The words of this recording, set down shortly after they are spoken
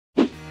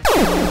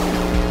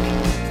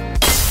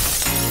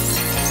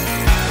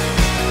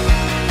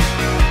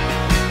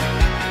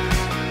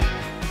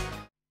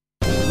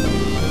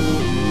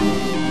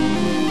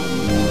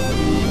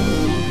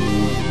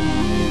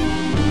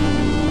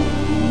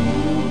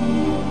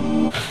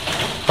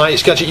Hi,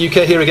 it's Gadget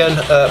UK here again,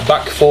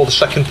 back for the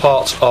second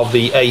part of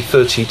the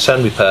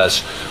A3010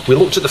 repairs. We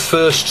looked at the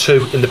first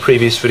two in the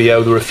previous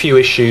video. There were a few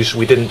issues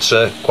we didn't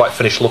quite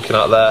finish looking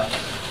at there.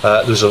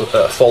 There's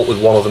a fault with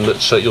one of them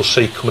that you'll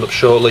see coming up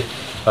shortly.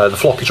 The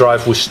floppy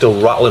drive was still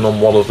rattling on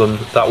one of them.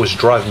 That was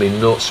driving me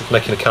nuts,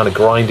 making a kind of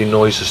grinding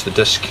noise as the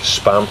disc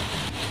span.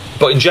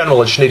 But in general,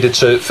 I just needed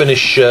to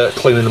finish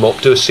cleaning them up,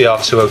 do a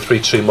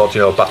CR2032 mod,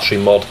 a battery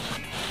mod,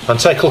 and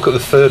take a look at the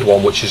third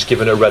one, which is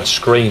given a red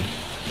screen.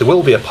 There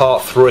will be a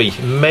part 3,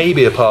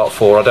 maybe a part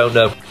 4, I don't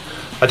know.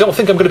 I don't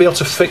think I'm going to be able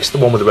to fix the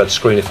one with the red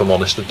screen, if I'm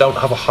honest. I don't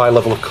have a high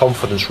level of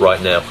confidence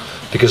right now,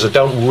 because I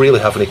don't really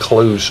have any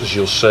clues, as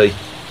you'll see.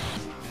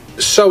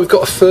 So we've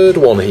got a third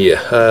one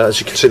here. As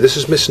you can see, this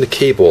is missing a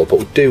keyboard, but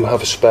we do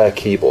have a spare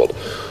keyboard,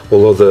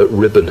 although the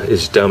ribbon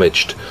is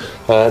damaged.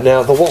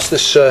 Now, there was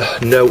this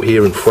note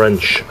here in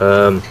French,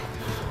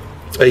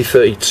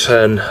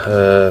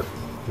 A3010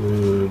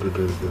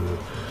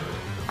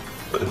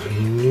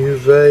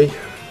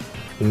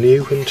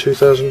 new in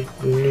 2000,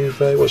 what does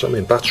that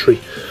mean? Battery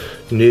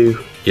new,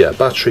 yeah,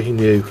 battery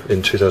new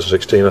in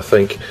 2016, I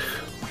think.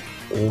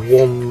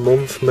 1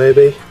 month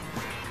maybe.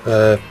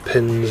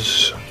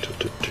 Pins,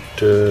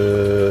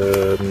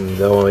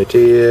 no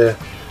idea.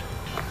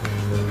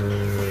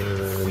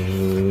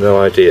 No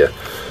idea.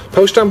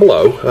 Post down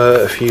below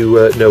if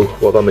you know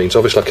what that means.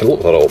 Obviously I can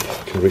look that up,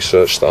 I can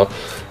research that.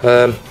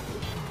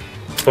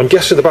 I'm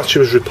guessing the battery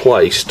was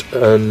replaced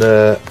and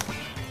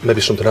maybe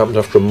something happened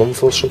after a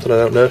month or something, I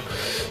don't know.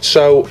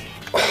 So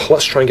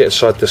let's try and get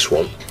inside this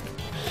one.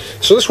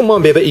 So this one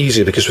might be a bit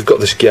easier because we've got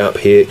this gap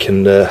here. It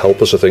can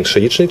help us, I think. So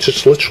you just need to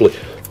literally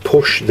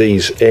push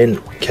these in,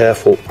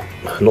 careful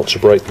not to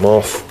break them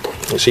off.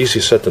 It's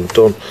easier said than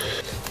done.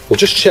 We'll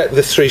just check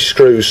the 3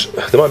 screws.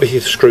 There might be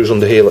screws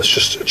under here. Let's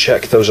just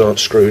check those aren't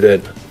screwed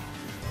in.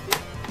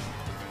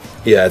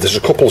 Yeah, there's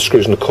a couple of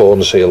screws in the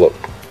corners here, look.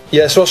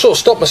 Yeah, so I sort of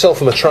stopped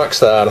myself in my tracks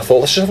there and I thought,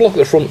 let's just have a look at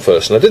the front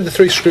first. And I did the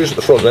 3 screws at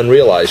the front and then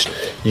realised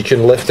you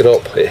can lift it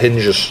up, it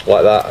hinges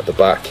like that at the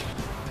back.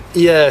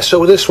 Yeah,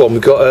 so with this one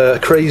we've got a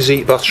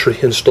crazy battery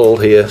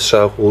installed here,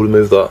 so we'll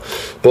remove that.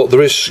 But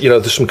there is,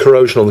 there's some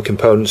corrosion on the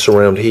components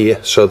around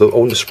here, so I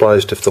wouldn't be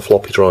surprised if the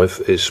floppy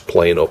drive is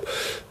playing up.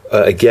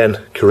 Again,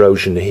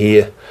 corrosion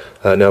here.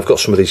 Now I've got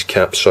some of these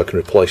caps, so I can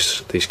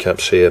replace these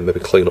caps here,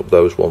 maybe clean up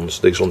those ones.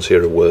 These ones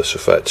here are worse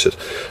affected.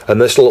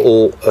 And this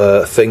little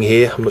thing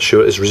here, I'm not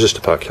sure it is,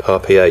 resistor pack,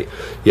 RP8.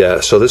 Yeah,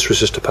 so this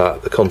resistor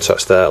pack, the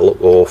contacts there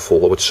look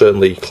awful. I would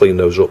certainly clean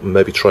those up and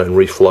maybe try and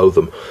reflow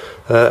them.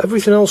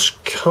 Everything else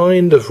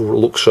kind of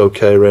looks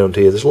okay around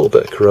here. There's a little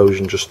bit of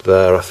corrosion just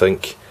there, I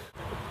think.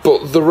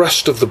 But the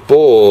rest of the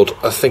board,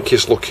 I think,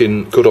 is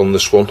looking good on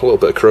this one. A little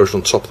bit of corrosion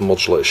on top of the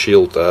modulator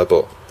shield there,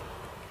 but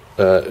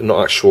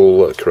not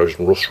actual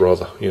corrosion, rust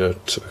rather,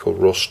 typical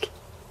rust.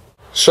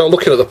 So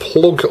looking at the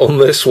plug on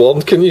this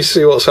one, can you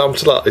see what's happened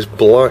to that? It's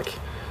black.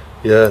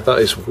 Yeah, that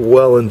is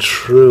well and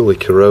truly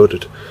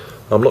corroded.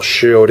 I'm not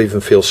sure I'd even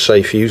feel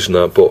safe using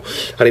that, but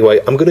anyway,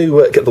 I'm going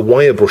to get the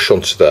wire brush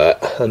onto there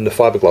and the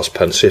fiberglass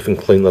pen, see if I can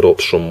clean that up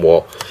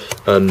somewhat,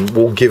 and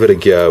we'll give it a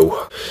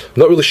go. I'm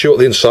not really sure what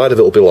the inside of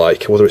it will be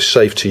like, whether it's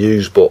safe to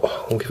use, but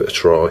I'll give it a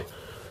try.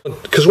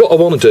 Because what I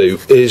want to do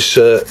is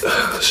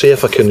see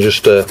if I can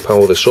just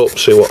power this up,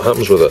 see what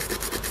happens with it.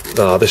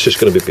 Ah, this is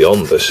going to be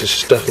beyond this.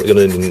 This is definitely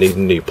going to need a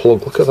new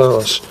plug. Look at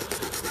that,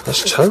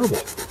 that's terrible.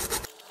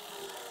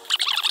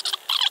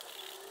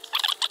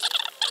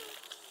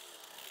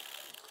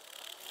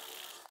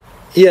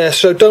 Yeah,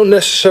 so don't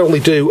necessarily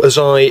do as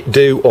I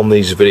do on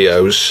these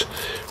videos.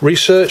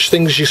 Research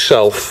things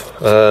yourself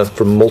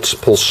from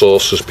multiple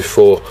sources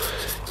before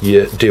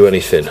you do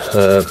anything.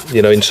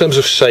 In terms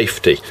of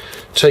safety,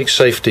 take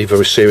safety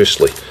very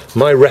seriously.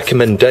 My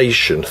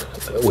recommendation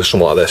with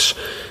something like this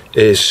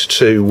is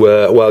to,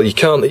 well, you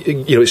can't,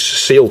 it's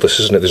sealed, this,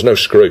 isn't it? There's no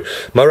screw.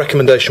 My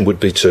recommendation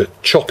would be to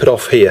chop it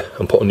off here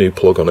and put a new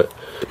plug on it.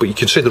 But you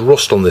can see the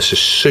rust on this is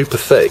super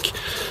thick.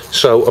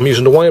 So I'm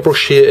using the wire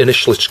brush here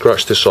initially to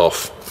scratch this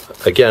off.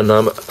 Again,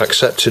 I'm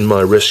accepting my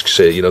risks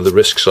here. The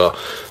risks are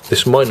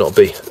this might not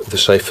be the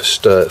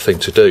safest thing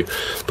to do.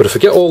 But if I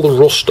get all the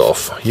rust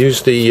off,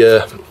 use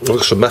the,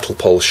 look, some metal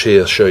polish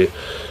here, I'll show you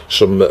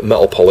some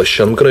metal polish.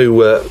 I'm going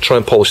to try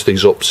and polish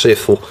these up, see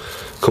if they'll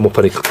come up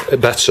any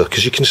better.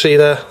 Because you can see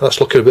there,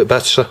 that's looking a bit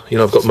better.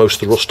 I've got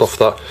most of the rust off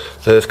that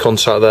earth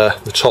contact there.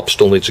 The top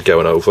still needs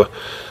going over.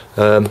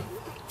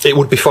 It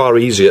would be far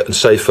easier and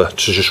safer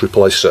to just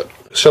replace it.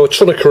 So a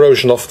ton of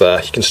corrosion off there.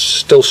 You can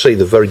still see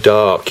they're very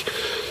dark.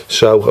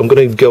 So I'm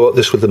going to go at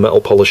this with the metal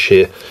polish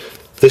here.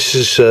 This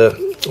is,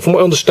 from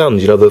what I understand,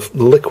 the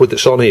liquid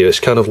that's on here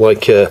is kind of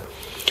like, I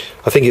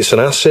think it's an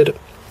acid,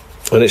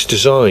 and it's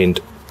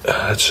designed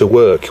to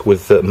work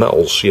with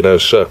metals,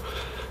 so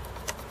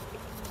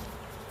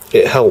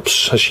it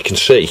helps, as you can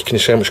see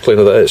how much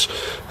cleaner that is,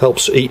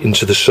 helps eat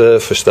into the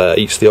surface there,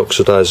 eats the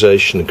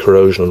oxidisation and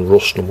corrosion and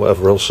rust and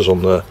whatever else is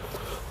on there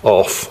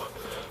off,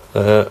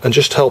 and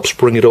just helps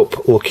bring it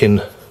up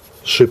looking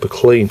super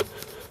clean.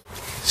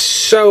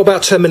 So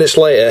about 10 minutes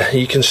later,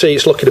 you can see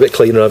it's looking a bit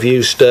cleaner. I've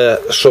used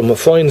some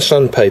fine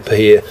sandpaper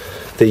here.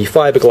 the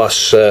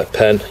fiberglass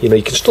pen, you know,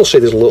 you can still see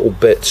there's little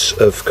bits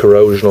of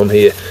corrosion on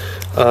here.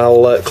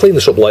 I'll clean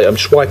this up later. I'm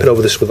just wiping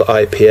over this with the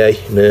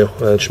IPA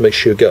now, just make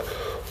sure you get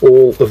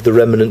all of the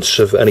remnants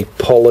of any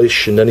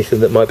polish and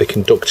anything that might be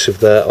conductive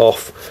there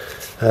off.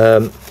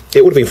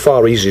 It would have been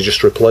far easier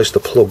just to replace the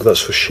plug, that's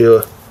for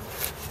sure.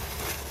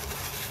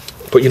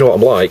 But you know what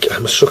I'm like,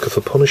 I'm a sucker for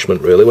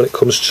punishment really when it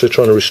comes to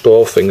trying to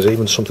restore things,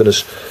 even something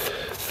as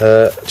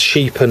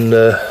cheap and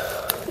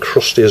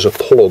crusty as a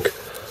plug.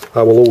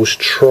 I will always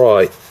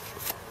try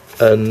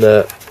and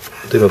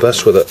do my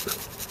best with it.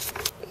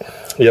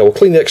 Yeah, we'll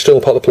clean the external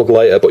part of the plug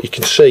later, but you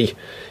can see,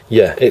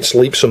 yeah, it's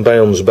leaps and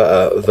bounds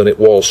better than it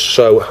was.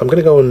 So I'm going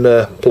to go and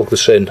plug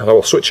this in. I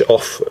will switch it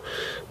off,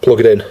 plug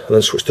it in, and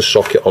then switch the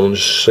socket on and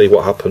just see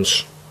what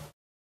happens.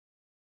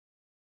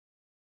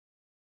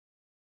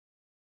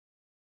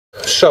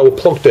 So we're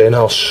plugged in,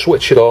 I'll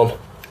switch it on.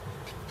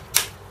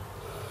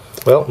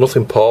 Well,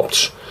 nothing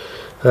popped.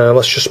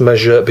 Let's just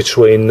measure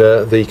between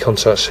the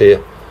contacts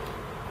here.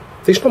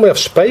 These normally have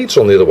spades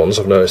on the other ones,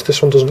 I've noticed.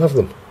 This one doesn't have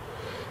them.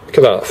 Look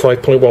at that,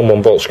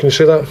 5.11 volts, can you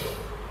see that?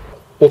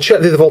 We'll check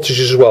the other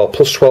voltages as well.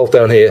 Plus 12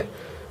 down here.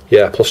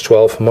 Yeah, plus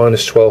 12.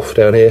 Minus 12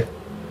 down here.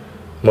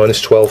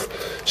 Minus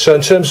 12. So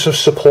in terms of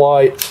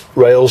supply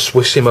rails,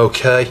 we seem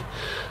okay.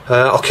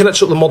 I'll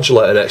connect up the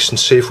modulator next and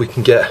see if we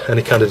can get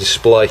any kind of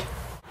display.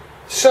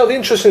 So the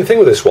interesting thing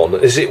with this one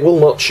is it will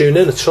not tune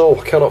in at all.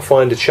 I cannot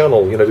find a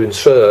channel, you know, doing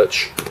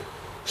search.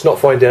 It's not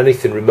finding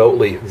anything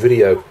remotely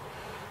video.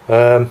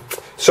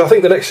 So I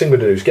think the next thing we'll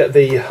do is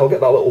I'll get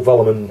that little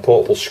Velleman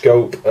portable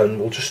scope and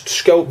we'll just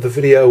scope the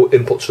video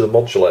input to the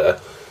modulator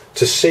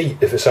to see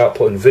if it's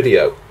outputting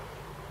video.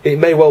 It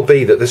may well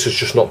be that this is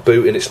just not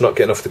booting, it's not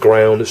getting off the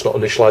ground, it's not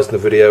initialising the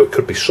video, it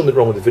could be something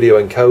wrong with the video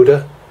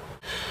encoder.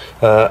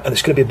 And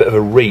it's going to be a bit of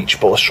a reach,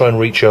 but let's try and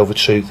reach over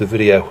to the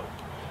video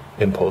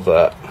input of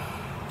that.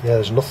 Yeah,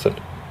 there's nothing.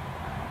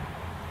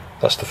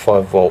 That's the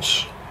 5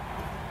 volts.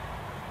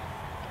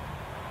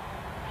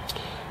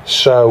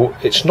 So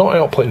it's not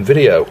outputting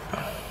video.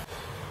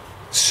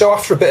 So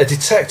after a bit of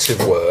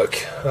detective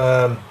work,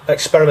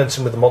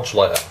 experimenting with the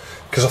modulator,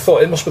 because I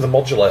thought it must be the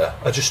modulator,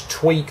 I just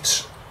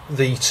tweaked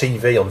the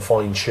TV on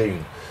fine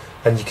tune,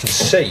 and you can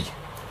see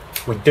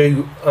we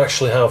do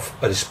actually have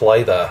a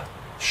display there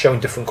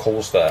showing different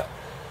colours there.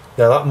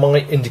 Now that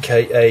might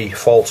indicate a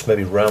fault,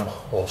 maybe RAM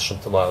or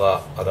something like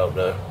that, I don't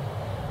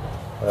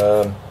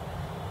know.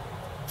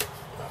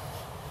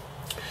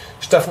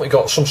 It's definitely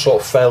got some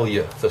sort of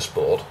failure, this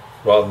board,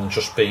 rather than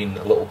just being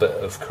a little bit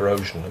of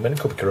corrosion. I mean, it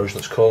could be corrosion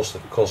that's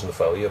causing the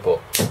failure, but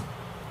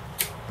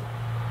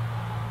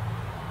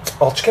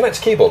I'll connect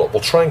the keyboard up,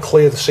 we'll try and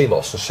clear the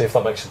CMOS and see if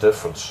that makes a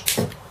difference.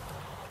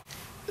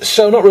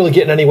 So not really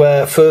getting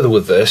anywhere further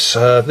with this.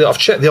 I've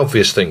checked the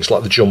obvious things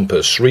like the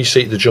jumpers,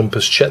 reseat the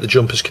jumpers, check the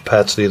jumpers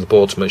compared to the other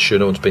board to make sure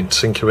no one's been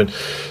tinkering.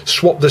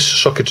 Swap this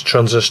socket to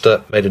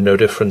transistor, made a no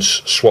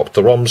difference. Swap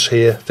the ROMs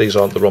here, these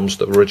aren't the ROMs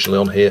that were originally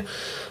on here.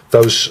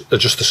 Those are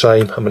just the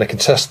same. I mean, I can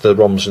test the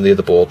ROMs in the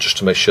other board just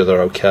to make sure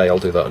they're okay, I'll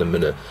do that in a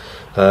minute.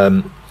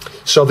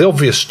 So the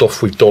obvious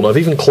stuff we've done, I've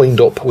even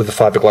cleaned up with the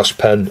fiberglass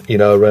pen, you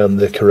know, around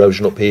the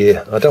corrosion up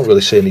here. I don't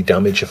really see any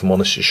damage, if I'm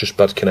honest, it's just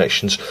bad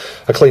connections.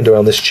 I cleaned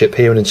around this chip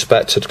here and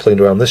inspected,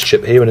 cleaned around this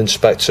chip here and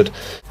inspected.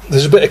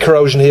 There's a bit of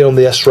corrosion here on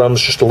the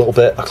SRAMs, just a little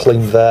bit. I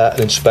cleaned there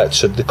and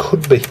inspected. There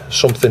could be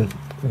something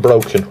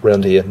broken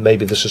around here.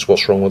 Maybe this is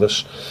what's wrong with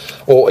this.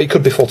 Or it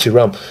could be faulty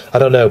RAM. I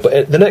don't know.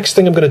 But the next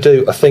thing I'm going to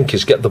do, I think,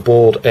 is get the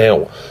board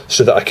out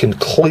so that I can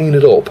clean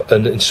it up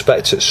and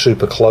inspect it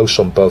super close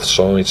on both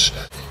sides.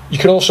 You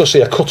can also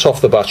see I cut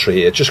off the battery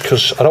here just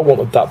because I don't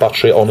want that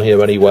battery on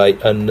here anyway,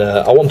 and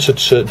I wanted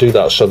to do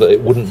that so that it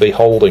wouldn't be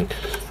holding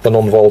the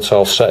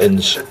non-volatile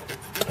settings,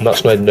 and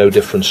that's made no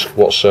difference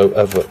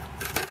whatsoever.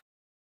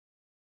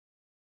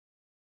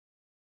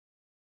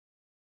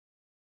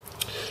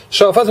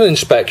 So I've had an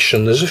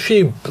inspection, there's a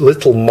few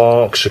little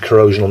marks of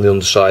corrosion on the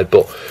underside,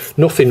 but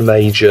nothing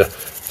major.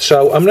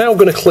 So I'm now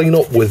going to clean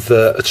up with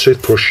a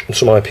toothbrush and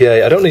some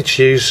IPA. I don't need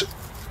to use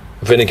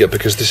vinegar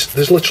because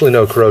there's literally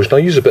no corrosion. I'll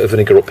use a bit of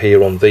vinegar up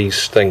here on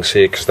these things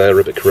here because they're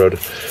a bit corroded,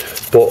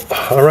 but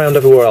around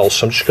everywhere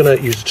else I'm just going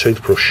to use the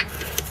toothbrush,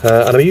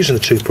 and I'm using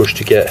the toothbrush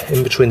to get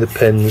in between the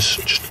pins,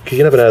 just because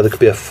you never know, there could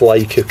be a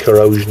flake of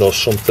corrosion or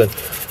something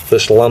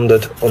that's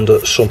landed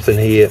under something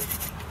here.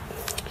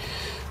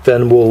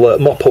 Then we'll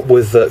mop up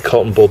with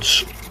cotton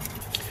buds.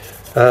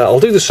 I'll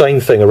do the same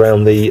thing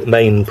around the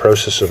main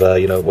processor there,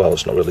 you know, well,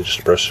 it's not really just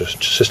a processor,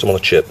 it's a system on a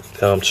chip,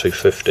 the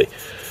ARM250.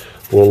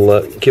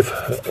 We'll give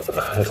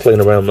a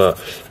clean around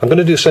that. I'm going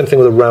to do the same thing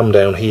with the RAM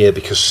down here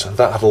because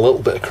that had a little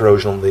bit of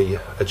corrosion on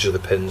the edge of the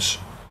pins.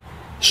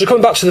 So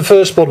coming back to the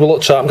first board we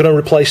looked at, I'm going to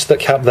replace the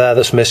cap there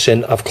that's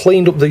missing. I've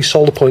cleaned up these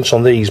solder points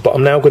on these, but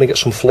I'm now going to get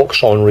some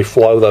flux on and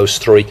reflow those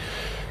 3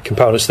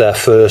 components there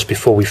first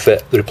before we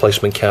fit the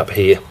replacement cap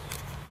here.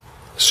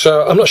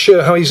 So I'm not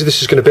sure how easy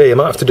this is going to be. I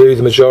might have to do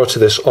the majority of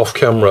this off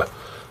camera,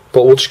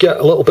 but we'll just get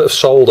a little bit of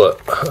solder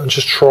and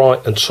just try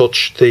and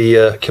touch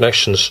the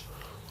connections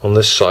on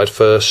this side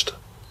first.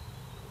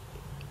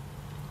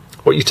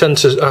 What you tend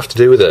to have to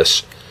do with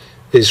this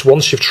is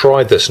once you've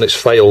tried this and it's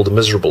failed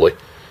miserably,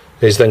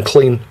 is then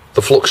clean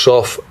the flux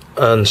off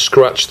and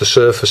scratch the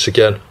surface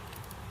again.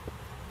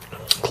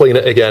 Clean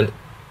it again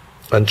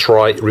and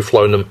try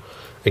reflowing them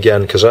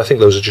again, because I think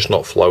those are just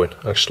not flowing,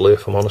 actually,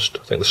 if I'm honest.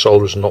 I think the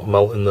solder is not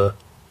melting there.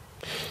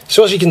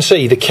 So as you can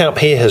see, the cap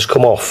here has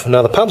come off.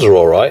 Now the pads are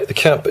alright, the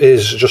cap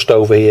is just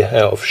over here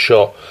out of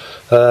shot.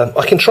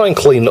 I can try and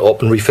clean it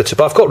up and refit it,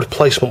 but I've got a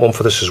replacement one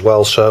for this as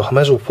well, so I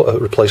may as well put a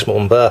replacement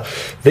one there.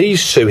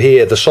 These two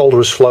here, the solder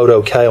has flowed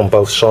okay on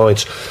both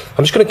sides.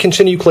 I'm just going to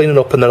continue cleaning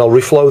up and then I'll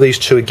reflow these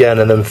two again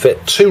and then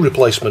fit two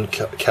replacement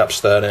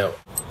caps there now.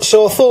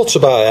 So I thought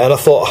about it and I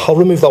thought I'll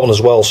remove that one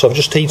as well, so I've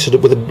just heated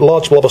it with a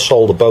large blob of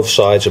solder both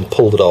sides and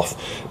pulled it off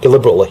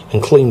deliberately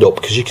and cleaned up,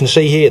 because you can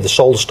see here the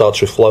solder starts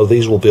to flow.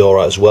 These will be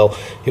alright as well.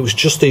 It was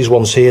just these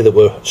ones here that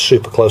were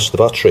super close to the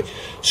battery.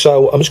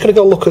 So I'm just going to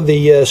go look at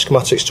the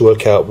schematics to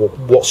work out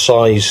what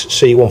size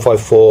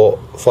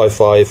C154,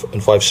 55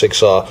 and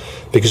 56 are,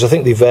 because I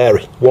think they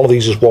vary. One of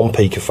these is 1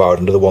 picofarad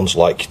and the other one's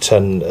like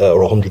 10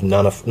 or 100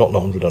 nanofarad, not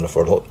 100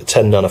 nanofarad,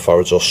 10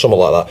 nanofarads or something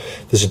like that.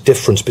 There's a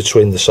difference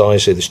between the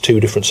size here. There's two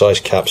different size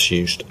caps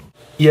used.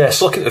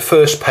 Yes, look at the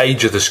first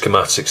page of the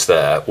schematics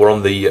there. We're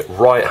on the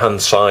right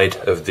hand side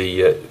of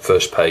the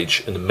first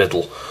page in the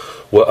middle.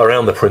 We're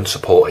around the print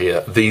support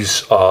here.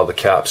 These are the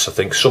caps. I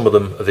think some of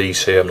them are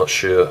these here, I'm not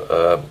sure,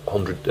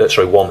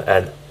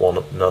 1N, 1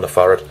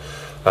 nanofarad.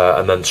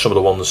 And then some of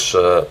the ones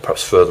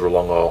perhaps further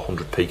along are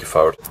 100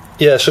 picofarad.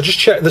 Yeah, so just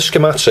check the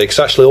schematics.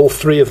 Actually, all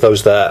three of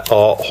those there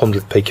are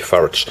 100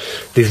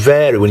 picofarads. They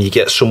vary when you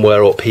get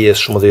somewhere up here.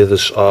 Some of the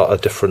others are a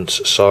different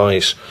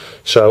size.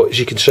 So as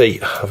you can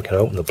see, I'm going to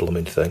open the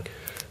blooming thing.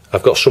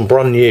 I've got some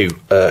brand new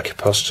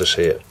capacitors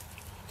here.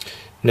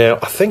 Now,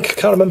 I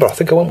can't remember. I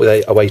think I went with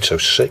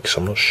 0806.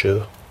 I'm not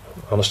sure.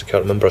 Honestly,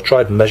 can't remember. I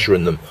tried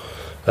measuring them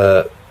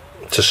to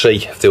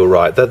see if they were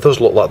right. That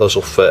does look like those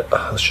will fit.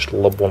 Let's just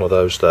lob one of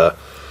those there.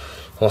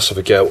 Let's have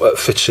a go at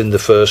fitting the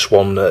first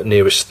one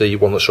nearest the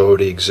one that's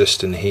already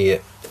existing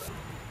here.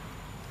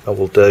 That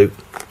will do.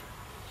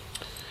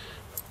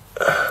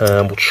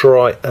 And we'll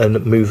try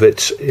and move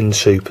it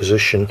into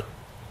position.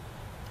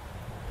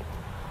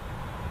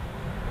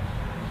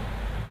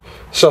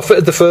 So I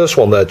fitted the first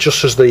one there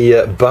just as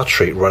the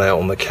battery ran out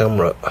on the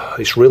camera.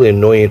 It's really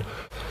annoying.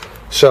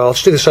 So I'll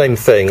just do the same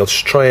thing. I'll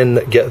just try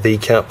and get the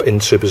cap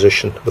into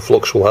position. The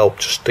flux will help.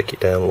 Just stick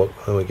it down. Look,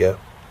 there we go.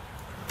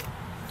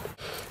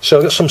 So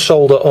I've got some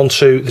solder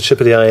onto the tip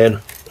of the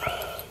iron,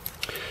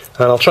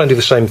 and I'll try and do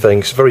the same thing.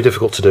 It's very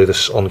difficult to do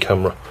this on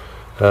camera.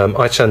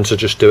 I tend to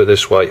just do it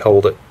this way,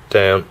 hold it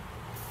down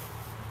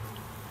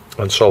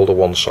and solder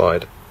one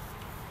side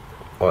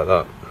like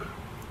that.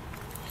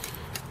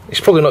 It's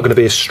probably not going to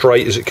be as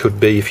straight as it could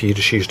be if you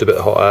just used a bit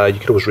of hot air.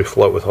 You could always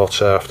reflow with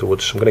hot air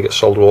afterwards. I'm going to get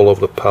solder all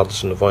over the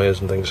pads and the wires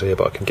and things here,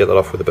 but I can get that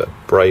off with a bit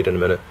of braid in a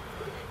minute.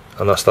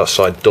 And that's that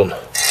side done.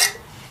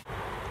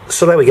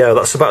 So there we go,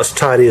 that's about as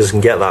tidy as I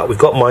can get that. We've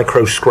got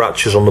micro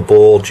scratches on the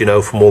board, you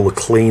know, from all the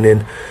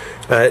cleaning.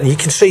 And you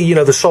can see, you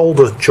know, the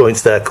solder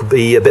joints there could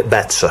be a bit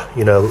better.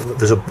 You know,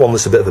 there's one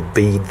that's a bit of a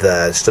bead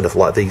there instead of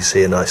like these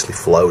here, nicely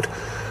flowed.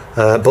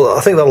 But I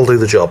think that'll do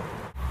the job.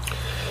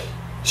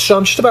 So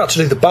I'm just about to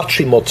do the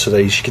battery mod to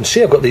these. You can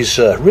see I've got these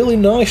really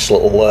nice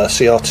little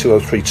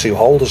CR2032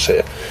 holders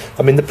here.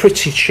 I mean, they're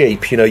pretty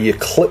cheap. You know, you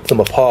clip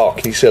them apart.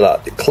 Can you see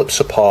that? It clips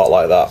apart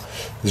like that.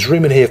 There's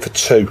room in here for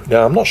two.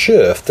 Now, I'm not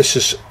sure if this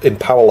is in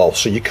parallel,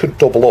 so you could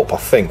double up, I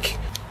think.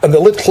 And the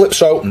lid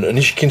clips open, and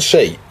as you can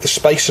see, there's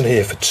space in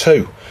here for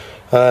two.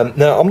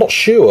 Now, I'm not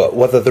sure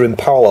whether they're in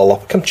parallel.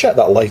 I can check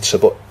that later,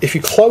 but if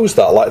you close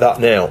that like that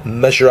now,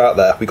 measure out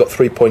there, we've got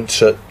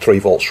 3.3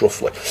 volts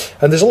roughly.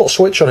 And there's a little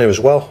switch on here as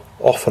well,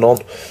 off and on.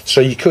 So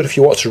you could, if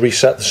you want to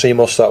reset the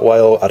CMOS that way,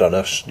 or I don't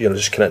know, you know,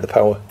 disconnect the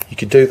power, you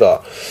could do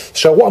that.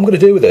 So what I'm going to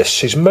do with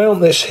this is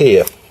mount this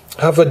here,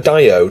 have a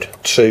diode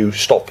to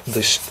stop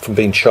this from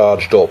being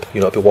charged up.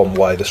 You know, it'll be one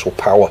way, this will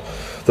power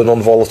the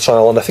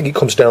non-volatile, and I think it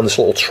comes down this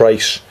little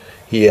trace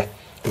here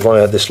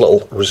via this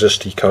little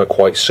resistor. You can't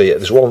quite see it.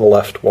 There's one on the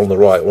left, one on the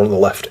right. One on the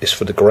left is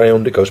for the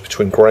ground. It goes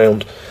between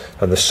ground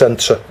and the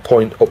centre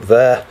point up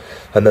there,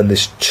 and then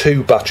there's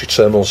two battery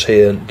terminals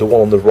here, and the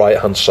one on the right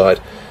hand side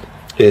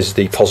is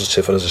the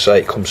positive, and as I say,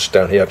 it comes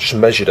down here. I've just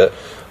measured it,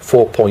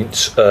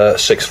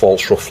 4.6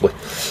 volts roughly.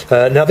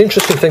 Now the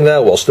interesting thing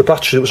there was the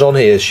battery that was on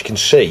here, as you can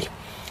see,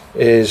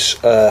 is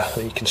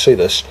you can see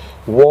this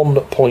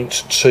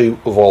 1.2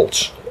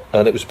 volts,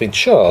 and it was being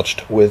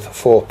charged with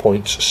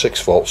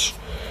 4.6 volts.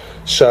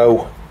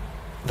 So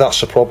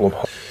that's a problem.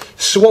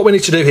 So what we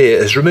need to do here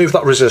is remove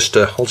that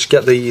resistor. I'll just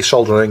get the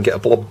solder in,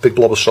 get a big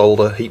blob of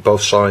solder, heat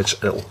both sides,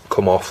 and it'll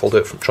come off. I'll do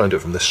it try and do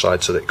it from this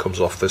side so that it comes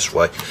off this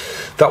way.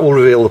 That will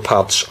reveal the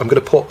pads. I'm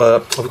going to put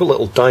I've got a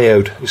little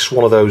diode. It's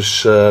one of those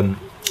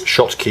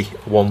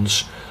Schottky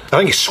ones. I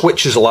think it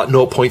switches at like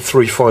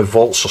 0.35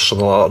 volts or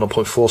something like that,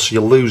 0.4, so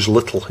you lose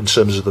little in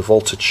terms of the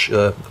voltage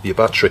of your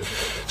battery.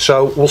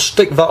 So we'll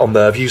stick that on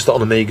there. I've used that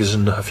on Amigas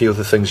and a few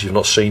other things you've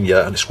not seen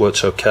yet, and it's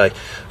worked okay.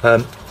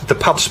 The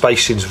pad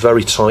spacing is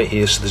very tight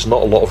here, so there's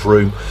not a lot of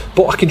room,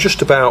 but I can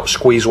just about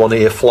squeeze one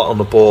here flat on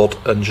the board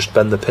and just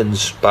bend the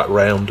pins back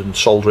round and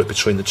solder it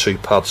between the two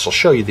pads. I'll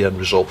show you the end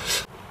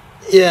result.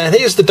 Yeah, and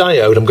here's the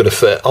diode I'm going to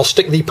fit. I'll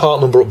stick the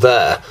part number up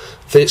there.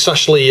 It's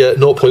actually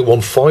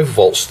 0.15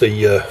 volts,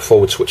 the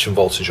forward switching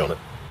voltage on it.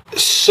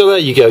 So there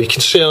you go, you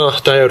can see our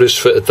diode is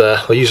fitted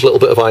there. I use a little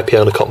bit of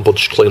IPA and a cotton bud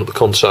to clean up the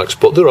contacts,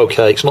 but they're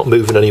okay, it's not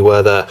moving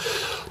anywhere there.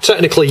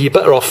 Technically, you're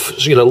better off,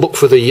 look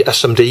for the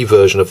SMD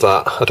version of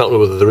that. I don't know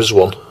whether there is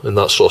one in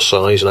that sort of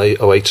size, an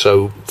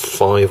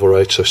 0805 or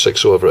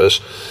 806 or whatever it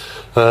is.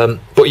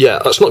 But yeah,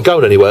 that's not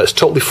going anywhere. It's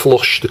totally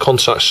flush. The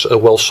contacts are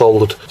well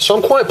soldered. So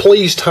I'm quite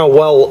pleased how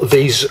well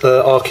these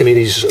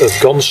Archimedes have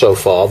gone so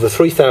far. The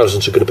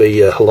 3000s are going to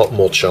be a lot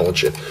more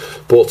challenging.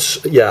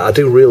 But yeah, I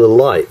do really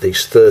like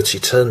these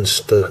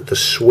 3010s. They're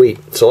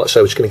sweet. So let's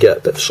say we're just going to get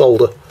a bit of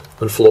solder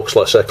and flux.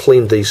 Like I say, I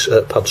cleaned these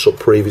pads up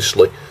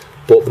previously.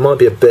 But there might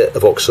be a bit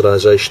of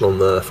oxidisation on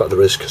there. In fact,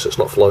 there is, because it's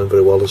not flowing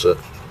very well, is it?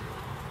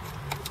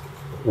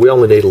 We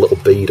only need a little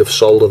bead of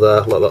solder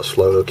there. Like that's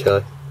flowing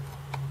okay.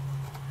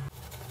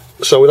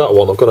 So with that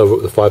one, I've gone over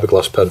with the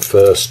fiberglass pen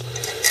first,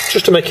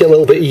 just to make it a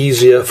little bit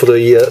easier for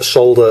the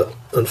solder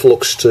and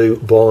flux to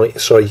bind.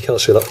 Sorry, you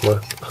can't see that from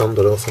my hand,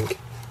 I don't think.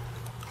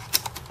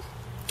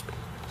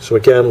 So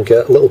again, we'll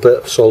get a little bit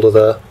of solder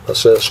there.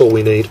 That's it, that's all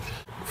we need.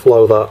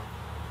 Flow that.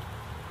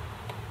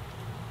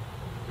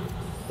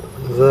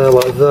 There,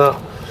 like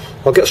that.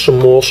 I'll get some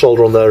more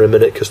solder on there in a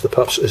minute, because there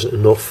perhaps isn't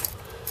enough.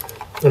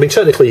 I mean,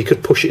 technically you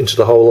could push it into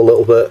the hole a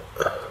little bit.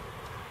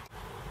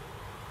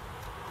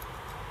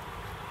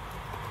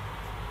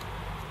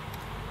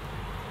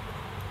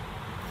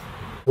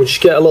 We'll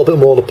just get a little bit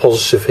more of the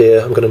positive here.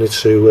 I'm going to need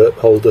to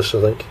hold this, I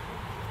think.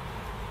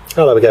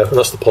 Oh, there we go, and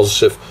that's the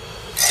positive.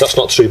 That's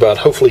not too bad.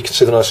 Hopefully you can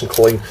see them nice and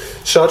clean.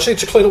 So I just need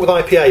to clean up with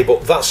IPA,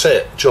 but that's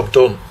it. Job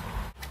done.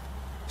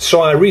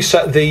 So I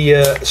reset the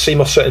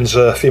CMOS settings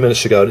a few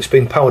minutes ago, and it's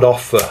been powered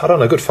off for, I don't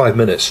know, a good 5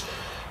 minutes.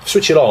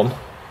 Switch it on,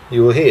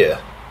 you will hear,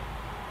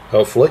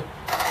 hopefully,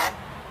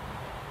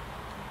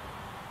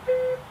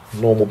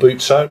 normal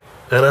boot sound.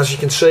 And as you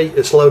can see,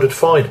 it's loaded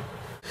fine.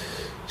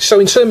 So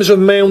in terms of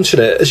mounting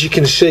it, as you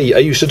can see, I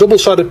used a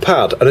double-sided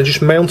pad and I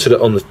just mounted it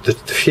on the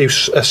few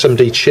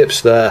SMD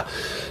chips there.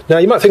 Now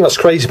you might think that's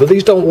crazy, but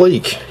these don't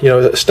leak.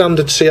 A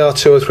standard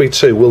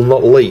CR2032 will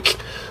not leak.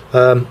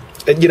 And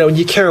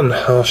you can,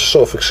 I'll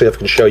sort of see if I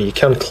can show you, you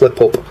can clip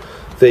up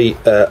the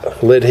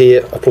lid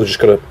here. I'm probably just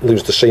going to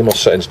lose the CMOS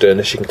settings doing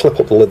this. You can clip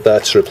up the lid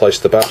there to replace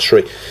the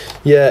battery.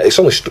 Yeah, it's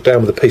only stuck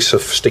down with a piece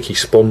of sticky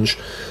sponge,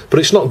 but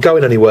it's not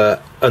going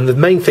anywhere. And the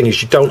main thing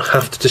is you don't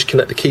have to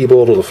disconnect the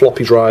keyboard or the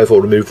floppy drive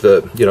or remove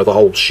the the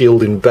whole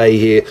shielding bay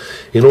here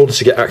in order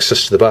to get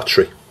access to the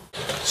battery.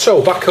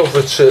 So back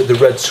over to the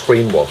red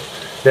screen one.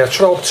 Now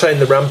trying to obtain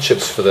the RAM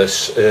chips for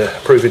this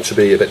proving to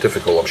be a bit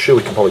difficult. I'm sure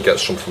we can probably get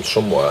some from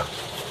somewhere.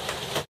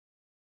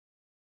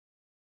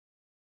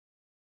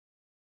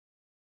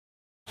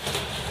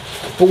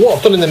 But what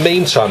I've done in the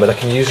meantime, and I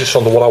can use this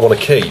on the one I want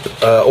to keep,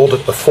 ordered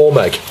a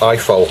 4meg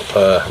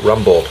IFAL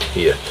RAM board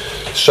here.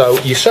 So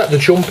you set the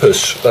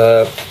jumpers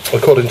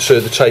according to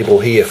the table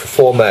here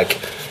for 4meg.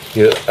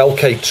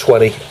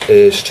 LK20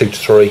 is 2 to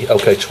 3,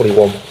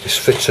 LK21 is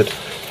fitted,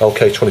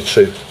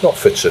 LK22 not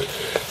fitted,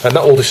 and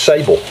that will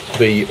disable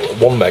the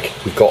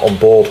 1meg we've got on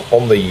board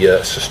on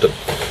the system.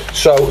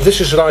 So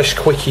this is a nice,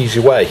 quick,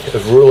 easy way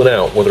of ruling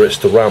out whether it's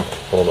the RAM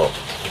or not.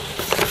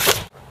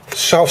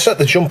 So I've set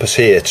the jumpers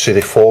here to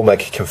the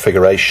 4meg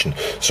configuration.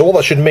 So all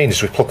that should mean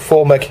is we plug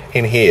 4meg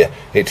in here,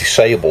 it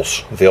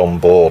disables the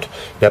onboard.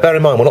 Now bear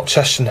in mind, we're not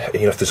testing,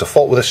 if there's a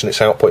fault with this and it's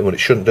outputting when it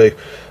shouldn't do,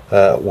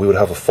 we would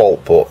have a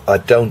fault, but I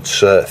don't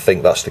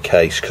think that's the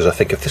case, because I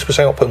think if this was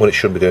outputting when it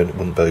shouldn't be doing, it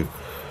wouldn't boot.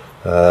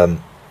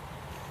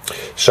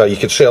 So you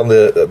can see on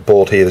the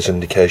board here there's an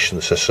indication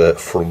that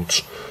says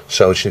front,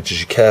 so you just need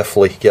to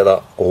carefully get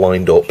that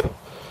lined up.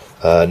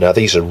 Now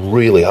these are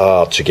really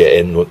hard to get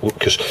in,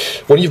 because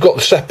when you've got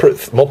the separate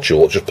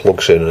module that just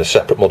plugs in and a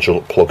separate module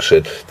that plugs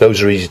in,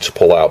 those are easy to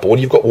pull out. But when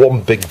you've got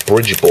one big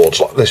bridge board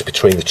like this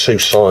between the two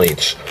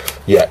sides,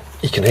 yeah,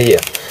 you can hear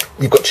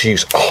you've got to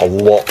use a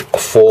lot of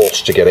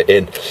force to get it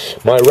in.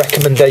 My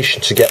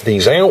recommendation to get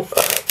these out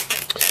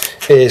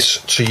is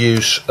to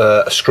use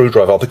a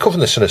screwdriver. I'll be covering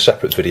this in a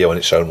separate video in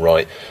its own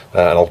right,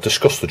 and I'll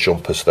discuss the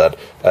jumpers then.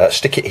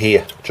 Stick it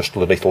here, just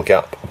underneath the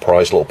gap, and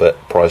prise a little bit,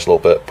 prise a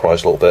little bit,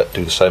 prise a little bit,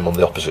 do the same on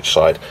the opposite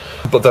side.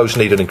 But those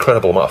need an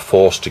incredible amount of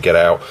force to get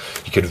out.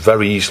 You could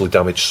very easily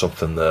damage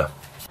something there.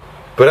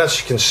 But as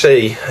you can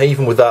see,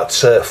 even with that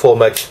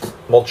 4meg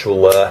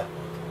module there,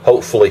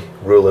 hopefully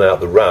ruling out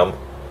the RAM,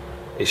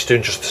 it's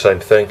doing just the same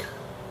thing.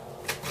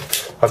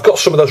 I've got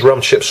some of those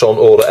RAM chips on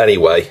order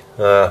anyway.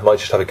 Might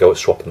just have a go at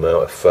swapping them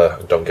out if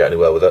I don't get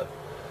anywhere with it.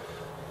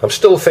 I'm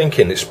still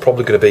thinking it's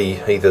probably going to be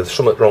either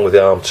something wrong with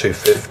the ARM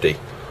 250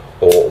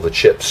 or the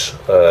chips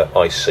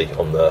IC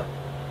on there.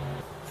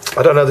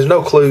 I don't know, there's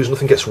no clues,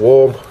 nothing gets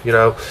warm, you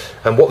know,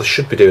 and what they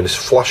should be doing is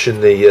flashing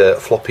the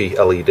floppy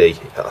LED,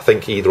 I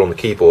think either on the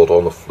keyboard or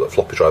on the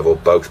floppy drive, or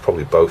both,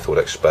 probably both I would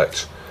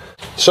expect.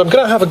 So I'm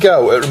going to have a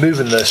go at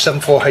removing the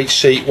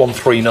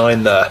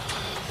 74HC139 there,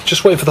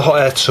 just waiting for the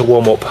hot air to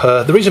warm up.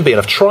 The reason being,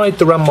 I've tried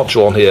the RAM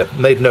module on here,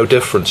 made no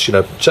difference, you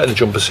know, setting the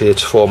jumpers here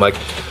to 4 meg,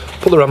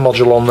 put the RAM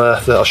module on there,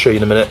 that I'll show you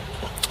in a minute,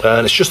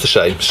 and it's just the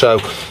same. So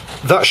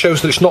that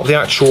shows that it's not the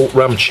actual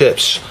RAM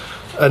chips.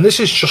 And this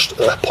is just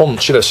a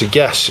punt, you know, it's a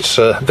guess, it's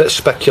a bit of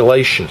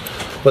speculation.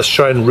 Let's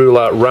try and rule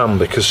out RAM,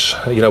 because,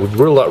 you know, we've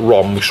ruled out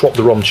ROM, we swapped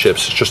the ROM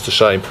chips, it's just the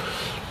same.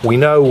 We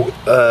know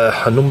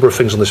a number of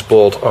things on this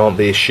board aren't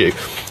the issue.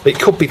 It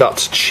could be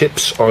that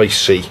chips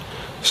IC.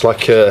 It's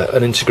like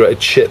an integrated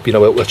chip, you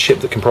know, a chip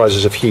that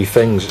comprises a few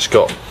things. It's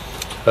got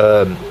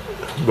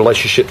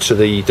relationship to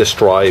the disk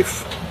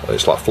drive,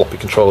 it's like floppy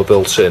controller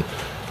built in,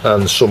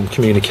 and some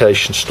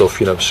communication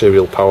stuff, you know,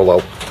 serial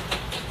parallel.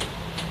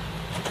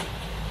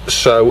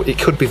 So it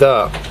could be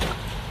that.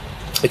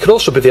 It could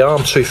also be the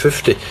ARM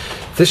 250.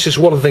 This is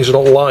one of the things I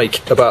don't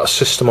like about a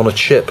system on a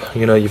chip.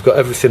 You know, you've got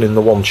everything in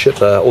the one chip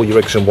there, all your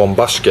eggs in one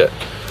basket.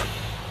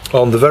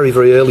 On the very,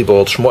 very early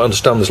boards, from what I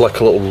understand, there's like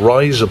a little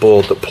riser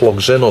board that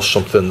plugs in or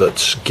something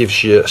that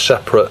gives you a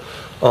separate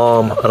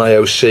ARM, an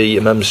IOC,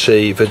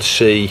 MMC,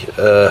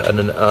 VIDC, and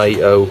an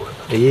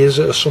IOE, is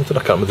it, or something?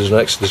 I can't remember.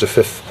 There's a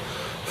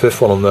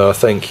fifth one on there, I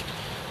think.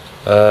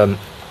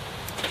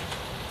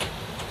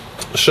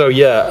 So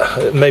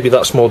yeah, maybe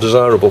that's more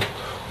desirable,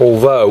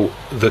 although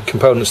the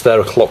components there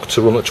are clocked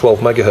to run at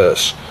 12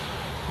 megahertz.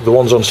 The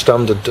ones on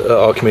standard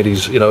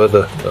Archimedes, you know,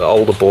 the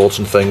older boards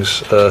and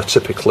things, are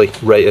typically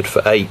rated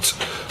for 8,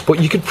 but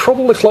you could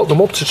probably clock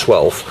them up to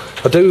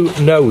 12. I do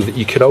know that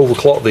you can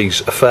overclock these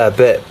a fair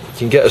bit. You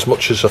can get as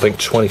much as, I think,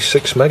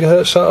 26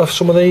 megahertz out of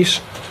some of these,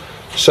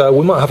 so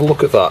we might have a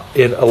look at that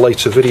in a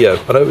later video.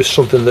 I know it was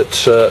something that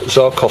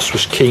Zarchos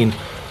was keen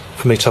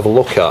for me to have a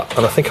look at,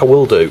 and I think I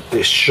will do.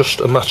 It's just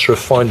a matter of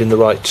finding the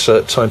right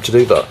time to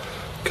do that,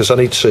 because I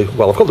need to,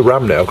 well, I've got the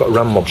RAM now, I've got a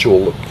RAM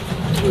module.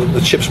 The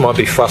chips might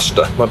be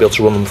faster, might be able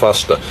to run them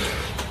faster.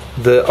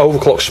 The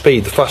overclock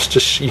speed, the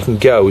fastest you can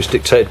go, is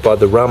dictated by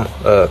the RAM.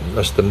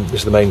 That's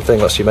the main thing,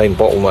 that's your main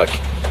bottleneck.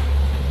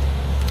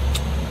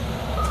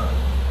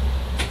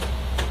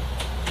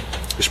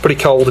 It's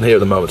pretty cold in here at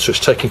the moment, so it's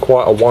taking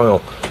quite a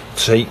while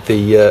to heat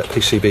the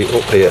PCB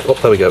up here. Oh,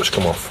 there we go, it's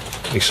come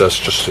off. He says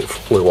just it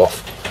flew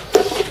off.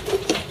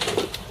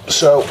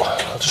 So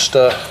I'll just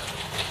let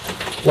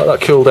that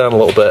cool down a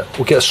little bit.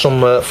 We'll get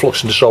some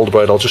flux into solder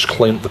braid. I'll just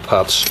clean up the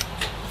pads,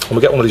 and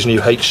we'll get one of these new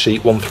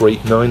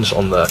HC139s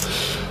on there.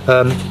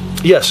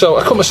 Yeah, so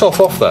I cut myself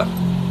off there.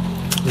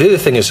 The other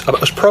thing is, I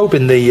was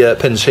probing the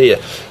pins here,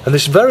 and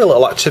there's very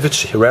little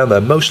activity around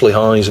there, mostly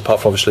highs, apart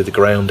from obviously the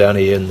ground down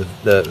here and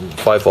the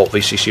 5-volt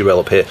VCC rail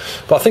up here.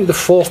 But I think the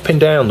 4th pin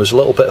down, there's a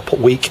little bit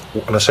of weak,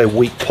 when I say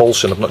weak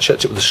pulsing, I've not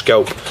checked it with the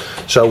scope.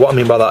 So what I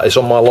mean by that is,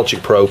 on my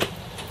logic probe,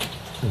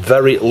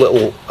 very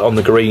little on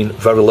the green,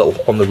 very little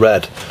on the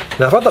red.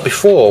 Now I've had that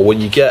before,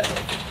 when you get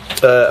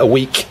a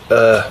weak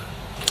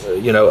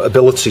you know,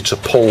 ability to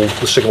pull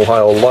the signal high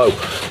or low.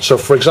 So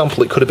for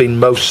example, it could have been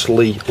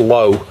mostly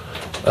low,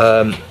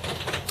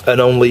 and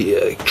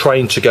only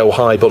trying to go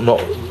high but not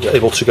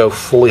able to go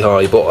fully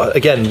high. But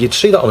again, you'd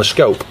see that on a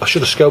scope. I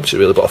should have scoped it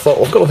really, but I thought,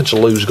 well, I've got nothing to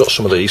lose, I've got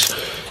some of these.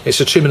 It's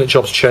a 2-minute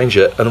job to change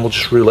it, and we'll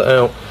just rule it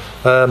out.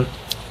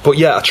 But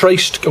yeah, I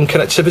traced on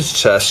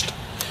connectivity test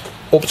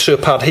up to a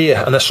pad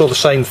here, and I saw the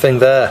same thing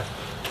there.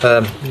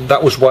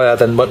 That was why I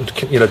then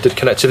went, you know, did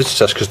connectivity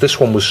test, because this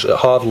one was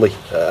hardly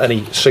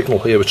any signal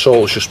here at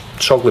all. It's just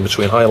toggling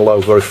between high and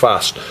low very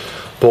fast,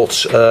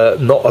 but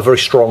not a very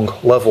strong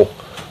level.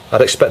 I'd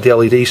expect the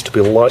LEDs to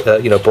be light,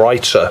 you know,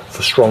 brighter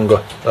for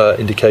stronger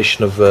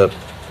indication of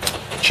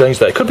change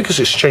there. It could be because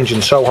it's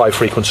changing so high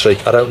frequency,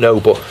 I don't know,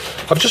 but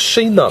I've just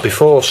seen that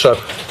before, so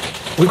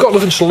we've got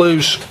nothing to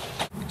lose.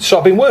 So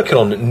I've been working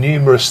on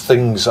numerous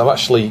things. I've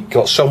actually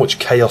got so much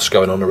chaos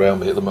going on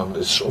around me at the moment,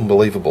 it's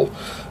unbelievable.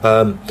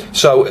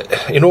 So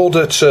in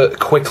order to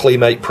quickly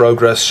make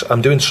progress,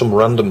 I'm doing some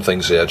random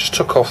things here. I just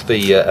took off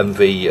the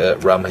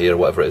MV RAM here, or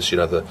whatever it is, you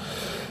know,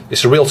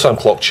 it's a real-time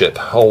clock chip,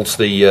 holds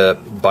the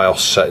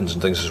BIOS settings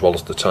and things as well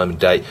as the time and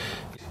date.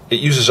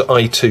 It uses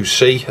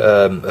I2C,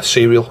 a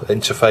serial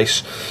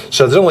interface.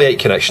 So there's only 8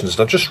 connections, and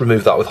I've just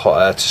removed that with hot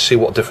air to see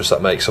what difference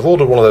that makes. I've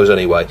ordered one of those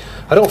anyway.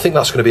 I don't think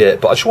that's going to be it,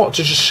 but I just wanted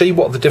to just see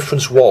what the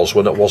difference was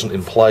when it wasn't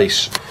in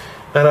place.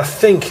 And I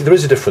think there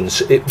is a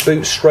difference. It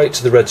boots straight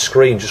to the red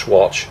screen, just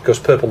watch. It goes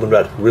purple and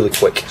red really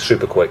quick,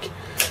 super quick.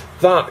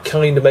 That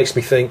kind of makes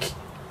me think,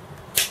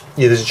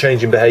 yeah, there's a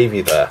change in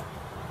behaviour there.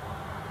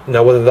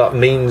 Now, whether that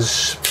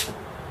means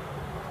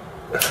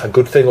a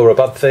good thing or a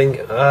bad thing,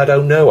 I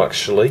don't know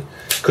actually.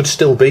 Could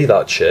still be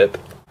that chip.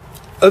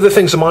 Other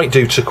things I might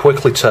do to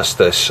quickly test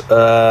this,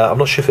 I'm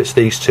not sure if it's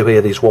these two here,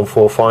 these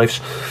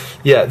 145s.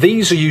 Yeah,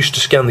 these are used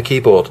to scan the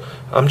keyboard.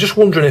 I'm just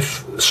wondering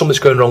if something's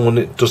going wrong when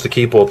it does the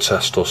keyboard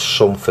test or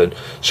something.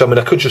 So I mean,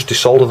 I could just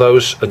desolder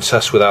those and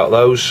test without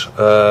those.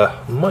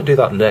 I might do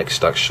that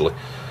next actually.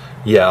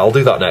 Yeah, I'll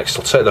do that next.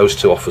 I'll take those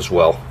two off as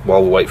well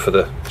while we wait for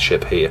the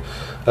chip here.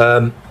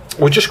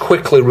 We're just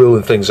quickly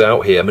ruling things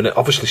out here. I mean,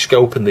 obviously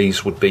scoping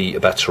these would be a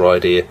better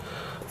idea.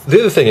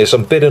 The other thing is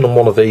I'm bidding on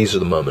one of these at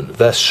the moment.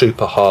 They're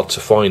super hard to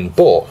find,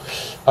 but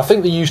I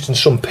think they're used in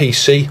some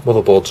PC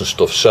motherboards and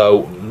stuff,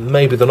 so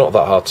maybe they're not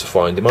that hard to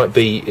find. They might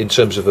be in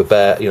terms of a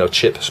bare,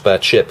 spare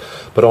chip,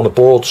 but on a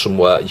board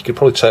somewhere, you could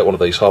probably take one of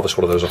these, harvest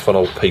one of those off an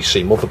old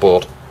PC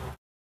motherboard.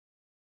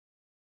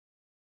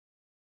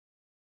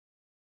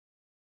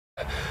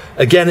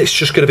 Again, it's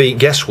just going to be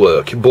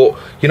guesswork, but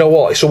you know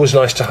what? It's always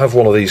nice to have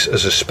one of these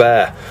as a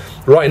spare.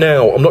 Right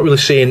now, I'm not really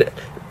seeing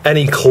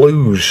any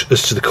clues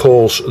as to the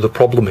cause of the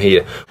problem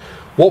here.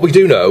 What we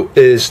do know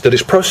is that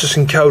it's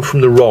processing code from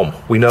the ROM.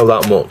 We know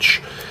that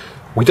much.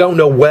 We don't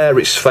know where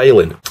it's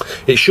failing.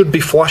 It should be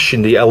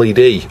flashing the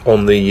LED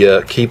on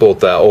the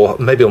keyboard there, or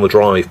maybe on the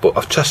drive, but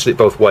I've tested it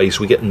both ways.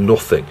 We get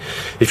nothing.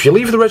 If you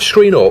leave the red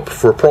screen up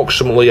for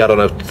approximately, I don't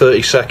know,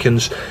 30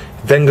 seconds,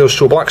 then goes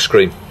to a black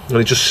screen, and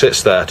it just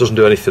sits there, doesn't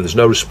do anything. There's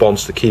no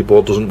response, the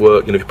keyboard doesn't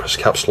work, if you press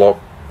caps lock,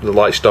 the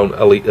lights don't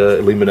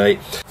illuminate.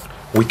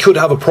 We could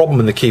have a problem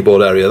in the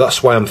keyboard area.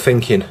 That's why I'm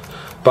thinking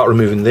about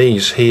removing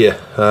these here.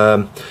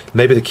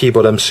 Maybe the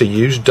keyboard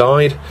MCU's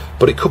died,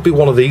 but it could be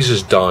one of these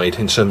has died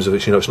in terms of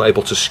it's not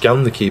able to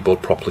scan the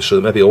keyboard properly, so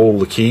that maybe all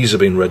the keys have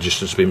been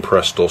registered, has been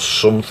pressed or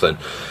something.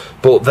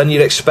 But then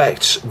you'd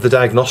expect the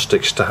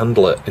diagnostics to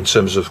handle it in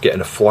terms of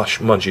getting a flash.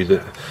 Mind you,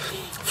 the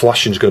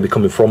flashing is going to be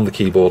coming from the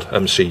keyboard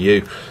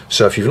MCU.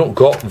 So if you've not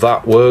got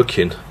that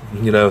working,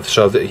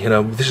 so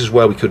that, this is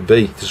where we could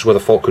be. This is where the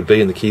fault could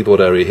be in the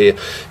keyboard area here.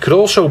 Could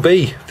also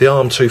be the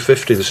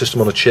ARM250, the system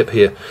on a chip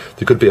here.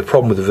 There could be a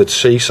problem with the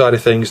VID-C side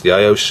of things, the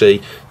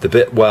IOC, the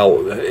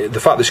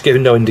fact that it's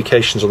giving no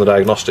indications on the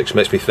diagnostics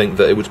makes me think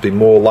that it would be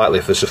more likely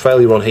if there's a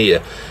failure on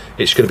here,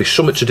 it's going to be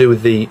something to do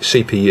with the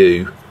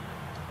CPU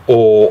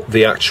or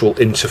the actual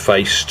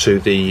interface to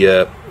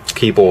the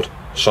keyboard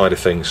side of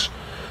things,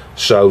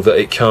 so that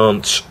it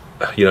can't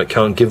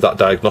give that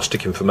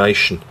diagnostic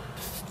information.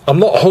 I'm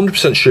not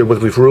 100% sure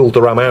whether we've ruled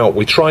the RAM out.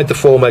 We tried the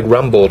 4 meg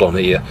RAM board on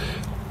here.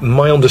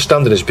 My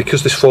understanding is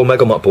because this 4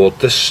 meg on that board,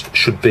 this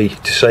should be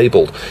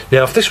disabled.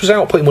 Now, if this was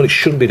outputting what it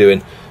shouldn't be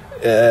doing,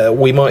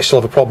 we might still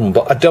have a problem,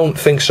 but I don't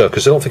think so,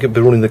 because I don't think it would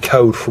be running the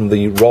code from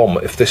the ROM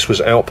if this was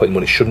outputting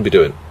what it shouldn't be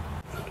doing.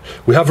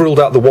 We have ruled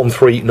out the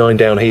 139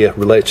 down here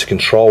related to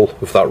control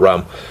of that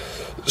RAM.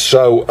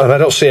 So, and I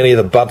don't see any of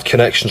the bad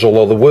connections,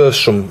 although there were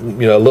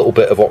some, a little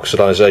bit of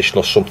oxidization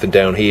or something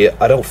down here.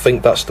 I don't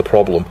think that's the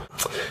problem.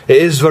 It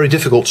is very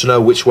difficult to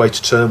know which way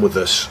to turn with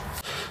this.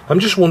 I'm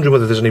just wondering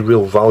whether there's any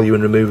real value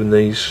in removing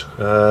these.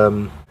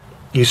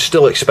 You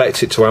still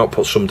expect it to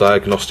output some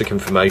diagnostic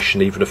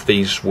information, even if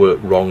these work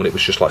wrong and it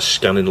was just like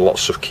scanning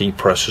lots of key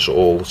presses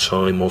all the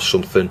time or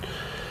something.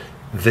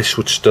 This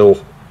would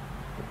still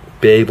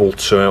be able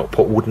to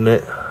output, wouldn't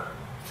it?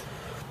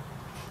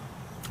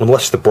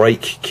 Unless the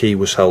brake key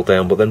was held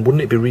down, but then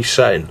wouldn't it be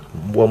resetting?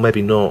 Well,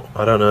 maybe not.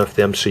 I don't know if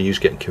the MCU's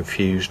getting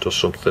confused or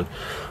something.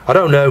 I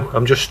don't know.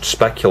 I'm just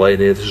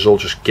speculating here. This is all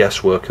just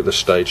guesswork at this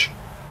stage.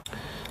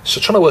 So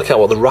trying to work out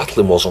what the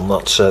rattling was on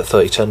that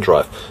 3010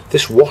 drive.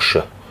 This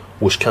washer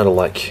was kind of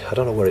like, I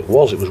don't know where it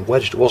was. It was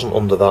wedged. It wasn't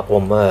under that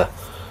one there.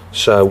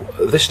 So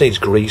this needs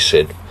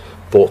greasing,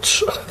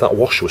 but that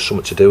washer was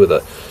something to do with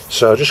it.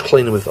 So just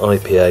cleaning with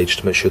IPA just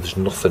to make sure there's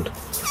nothing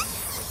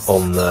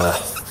on there.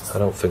 I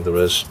don't think there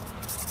is.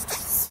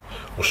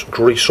 We'll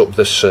grease up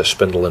this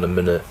spindle in a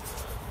minute,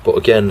 but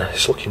again,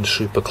 it's looking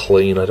super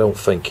clean. I don't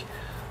think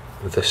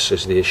this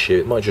is the issue.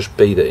 It might just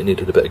be that it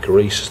needed a bit of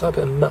grease. Is that a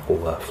bit of metal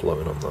there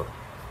flowing on that?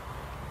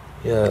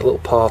 Yeah, a little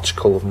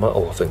particle of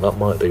metal. I think that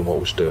might be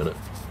what was doing it.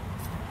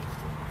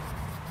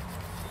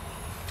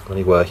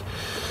 Anyway,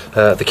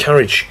 the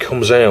carriage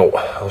comes out.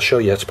 I'll show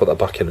you how to put that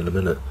back in a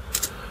minute.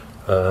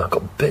 I've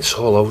got bits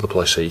all over the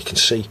place here. You can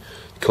see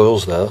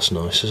coils there. That's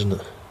nice, isn't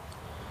it?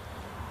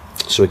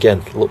 So again,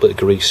 a little bit of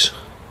grease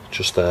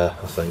just there.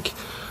 I think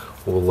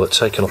we'll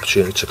take an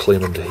opportunity to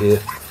clean under here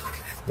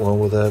while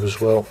we're there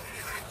as well.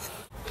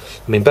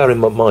 I mean, bear in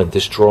mind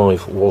this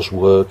drive was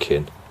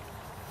working,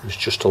 it was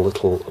just a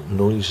little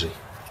noisy.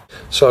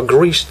 So I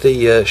greased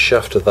the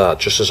shaft of that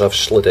just as I've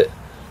slid it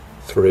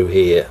through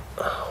here,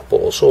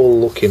 but it's all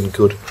looking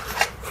good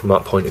from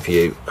that point of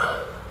view.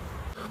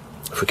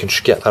 If we can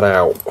just get that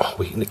out,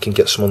 we can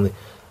get some on the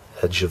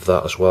edge of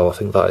that as well. I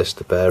think that is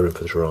the bearing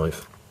for the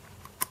drive.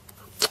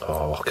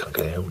 Oh, I can't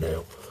get it out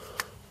now.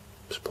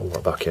 Just pull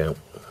that back out.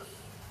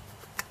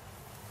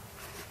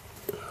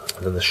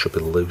 And then this should be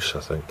loose, I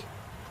think.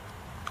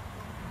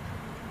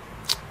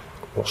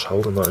 What's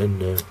holding that in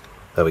now?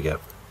 There we go.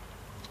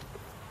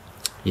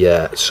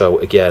 Yeah, so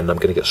again, I'm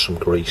going to get some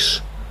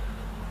grease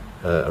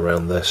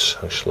around this,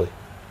 actually.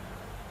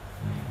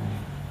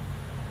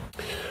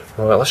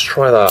 Right, let's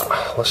try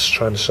that. Let's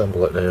try and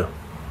assemble it now.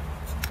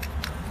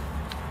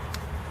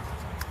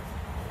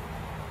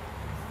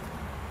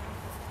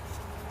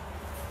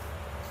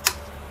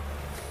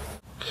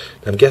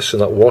 I'm guessing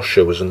that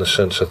washer was in the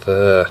centre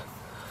there.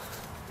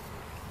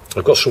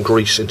 I've got some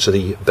grease into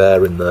the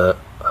bearing there.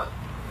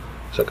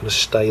 Is that going to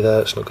stay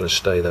there? It's not going to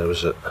stay there,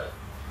 is it?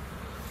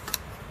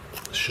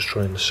 Let's just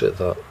try and sit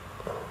that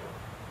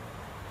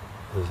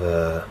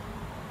there.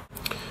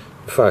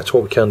 In fact,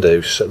 what we can do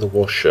is set the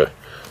washer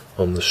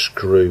on the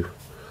screw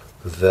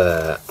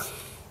there,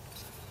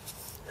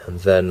 and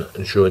then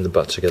join them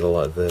back together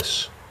like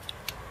this.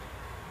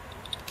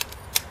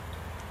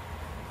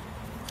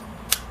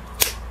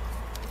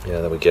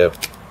 Yeah, there we go.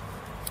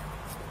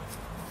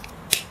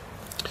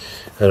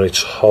 And we need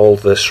to hold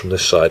this from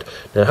this side.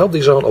 Now I hope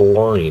these aren't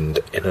aligned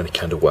in any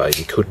kind of way.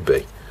 They could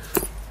be.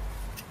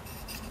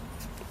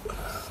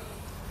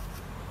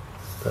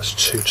 That's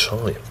too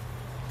tight.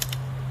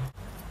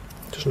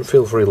 Doesn't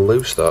feel very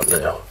loose, that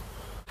now.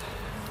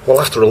 Well,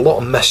 after a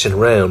lot of messing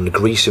around,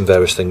 greasing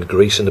various things,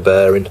 greasing the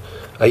bearing,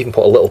 I even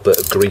put a little bit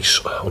of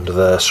grease under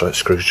there so the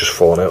screw's just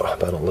falling out. I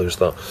better not lose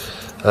that.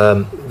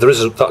 There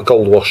is that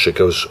gold washer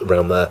goes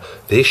around there.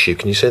 The issue,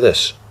 can you see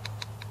this?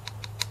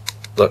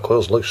 That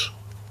coil's loose.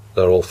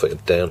 They're all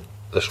fitted down.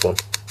 This one,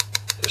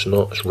 it's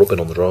not. It's rubbing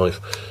on the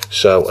drive.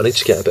 So I need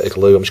to get a bit of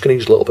glue. I'm just going to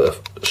use a little bit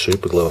of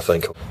super glue, I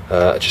think.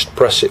 Just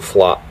press it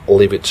flat,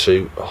 leave it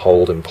to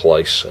hold in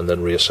place, and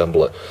then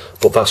reassemble it.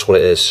 But that's what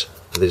it is.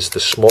 There's the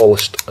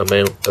smallest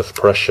amount of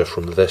pressure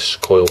from this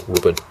coil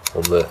rubbing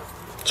on the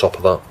top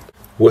of that.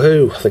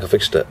 Woohoo! I think I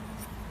fixed it.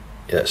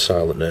 Yeah, it's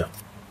silent now.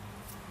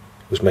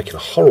 It was making a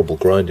horrible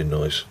grinding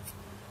noise.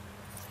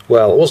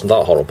 Well, it wasn't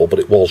that horrible, but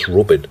it was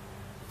rubbing.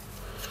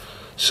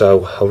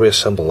 So I'll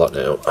reassemble that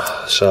now.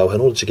 So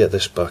in order to get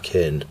this back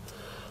in,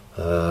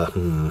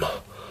 we've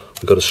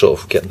got to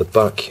sort of get the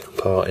back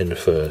part in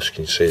first.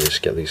 Can you see this?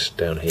 Get these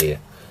down here.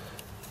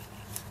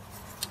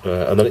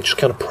 And then it just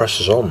kind of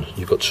presses on.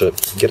 You've got to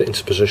get it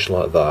into position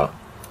like that,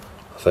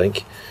 I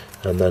think.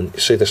 And then you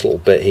see this little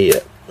bit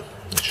here,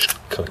 it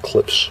just kind of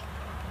clips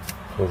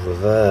over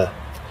there.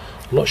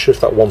 I'm not sure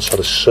if that once had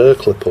a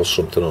circlip or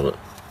something on it.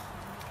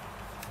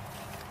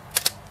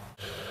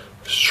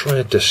 Let's try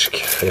a disc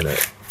in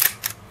it.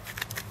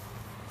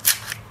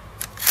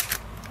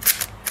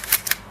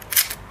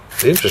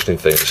 The interesting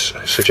thing is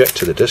it's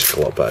ejected the disc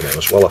a lot better now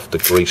as well after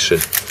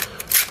greasing.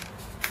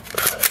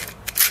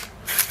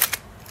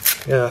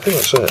 Yeah, I think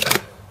that's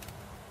it.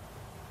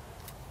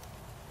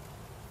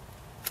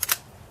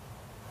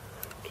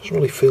 Doesn't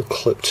really feel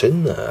clipped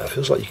in there. It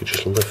feels like you could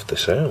just lift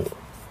this out.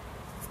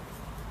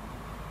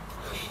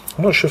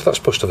 I'm not sure if that's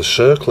supposed to have a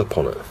circlip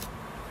on it.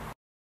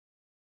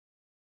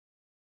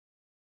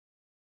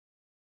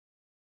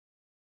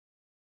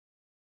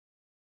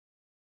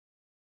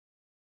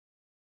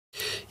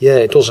 Yeah,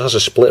 it does has a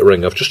split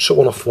ring. I've just took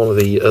one off one of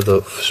the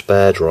other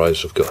spare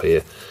drives I've got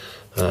here.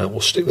 We'll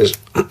stick this.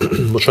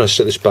 We'll try and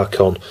stick this back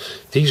on.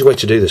 The easy way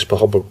to do this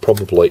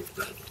probably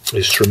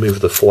is to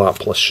remove the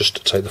flap. Let's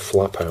just take the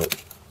flap out.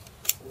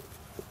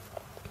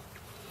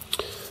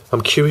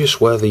 I'm curious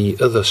where the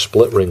other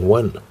split ring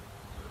went.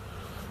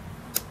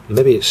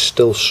 Maybe it's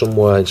still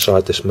somewhere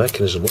inside this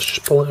mechanism. Let's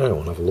just pull it out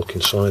and have a look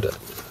inside it.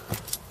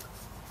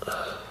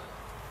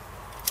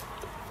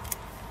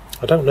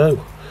 I don't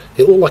know.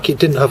 It looked like it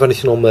didn't have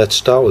anything on there to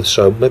start with,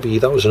 so maybe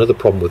that was another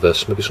problem with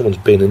this. Maybe someone's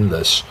been in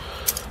this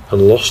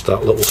and lost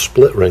that little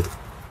split ring.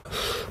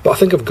 But I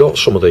think I've got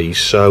some of these,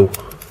 so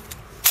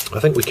I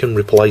think we can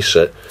replace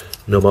it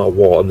no matter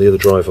what, and the other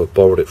drive I've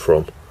borrowed it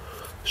from.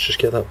 Let's just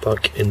get that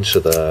back into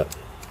there.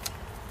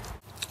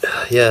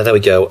 Yeah, there we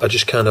go. I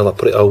just kind of like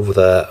put it over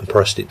there and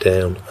pressed it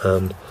down,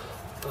 and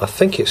I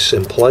think it's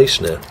in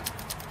place now.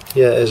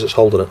 Yeah, it is, it's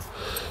holding it.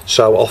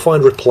 So I'll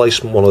find a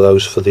replacement one of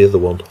those for the other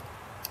one.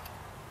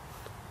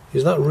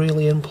 Is that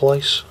really in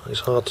place? It's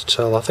hard to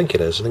tell. I think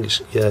it is. I think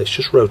it's, yeah, it's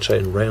just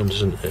rotating round,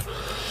 isn't it?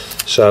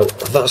 So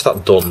that's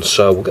that done.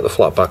 So we'll get the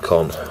flap back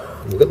on.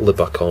 We'll get the lid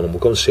back on, and we'll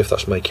go and see if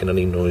that's making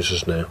any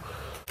noises now.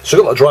 So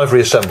I've got that drive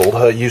reassembled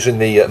using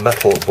the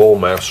metal ball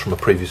mouse from a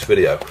previous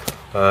video.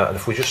 And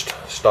if we just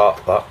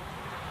start that,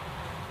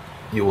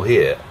 you will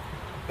hear.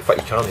 In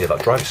fact, you can't hear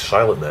that. Drive is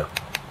silent now.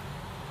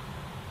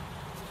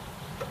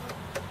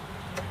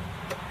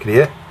 Can you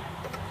hear?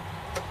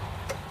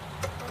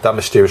 That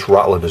mysterious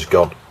rattling has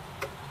gone.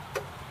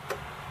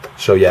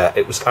 So yeah,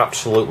 it was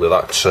absolutely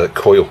that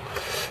coil.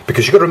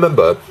 Because you've got to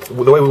remember, the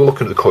way we were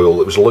looking at the coil,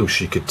 it was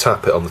loose, you could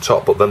tap it on the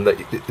top, but then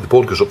the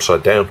board goes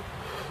upside down.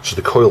 So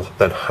the coil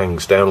then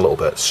hangs down a little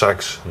bit,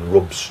 sags and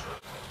rubs.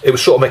 It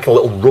was sort of making a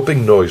little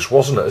rubbing noise,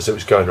 wasn't it, as it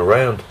was going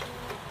around.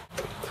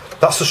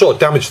 That's the sort of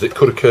damage that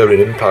could occur in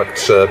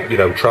impact, you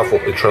know, travel,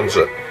 in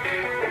transit.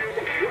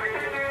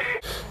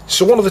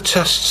 So one of the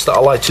tests that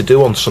I like to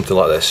do on something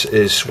like this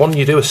is when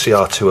you do a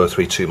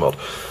CR2032 mod,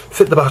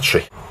 fit the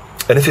battery.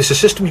 And if it's a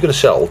system you're going to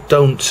sell,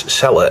 don't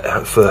sell it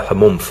for a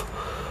month.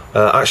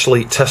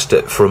 Actually test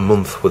it for a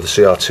month with the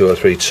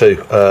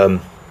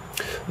CR2032.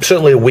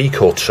 Certainly a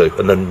week or two,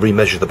 and then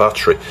remeasure the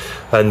battery.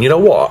 And you know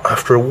what?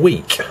 After a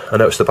week, I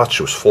noticed the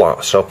battery was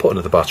flat, so I put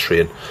another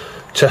battery in,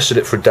 tested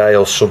it for a day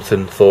or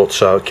something, thought,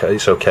 so okay,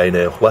 it's okay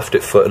now. Left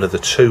it for another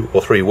 2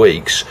 or 3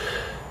 weeks.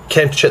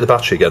 Came to check the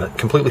battery again,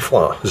 completely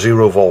flat,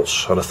 0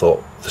 volts, and I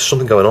thought, there's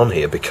something going on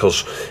here,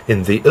 because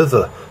in the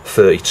other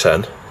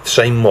 3010,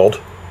 same mod,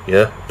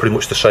 yeah, pretty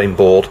much the same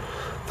board,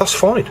 that's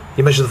fine.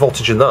 You measure the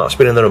voltage in that, it's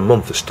been in there a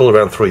month, it's still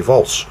around 3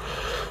 volts.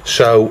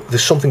 So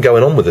there's something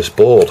going on with this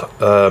board.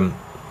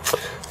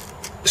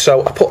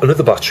 So I put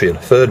another battery in,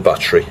 a third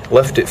battery,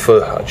 left it for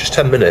just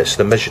 10 minutes,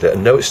 then measured it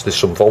and noticed there's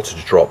some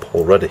voltage drop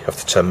already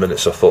after 10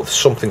 minutes. I thought there's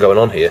something going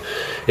on here.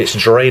 It's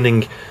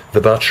draining the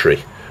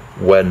battery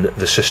when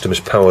the system is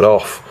powered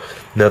off.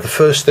 Now the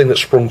first thing that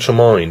sprung to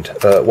mind,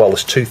 well,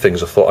 there's two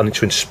things. I thought I need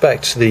to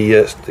inspect the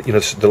you know,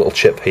 the little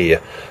chip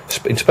here,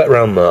 inspect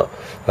around that,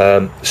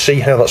 see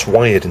how that's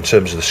wired in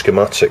terms of the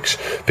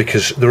schematics,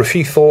 because there are a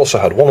few thoughts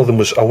I had. One of them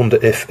was, I wonder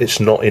if it's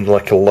not in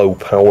like a low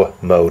power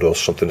mode or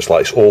something. It's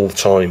like it's all the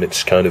time,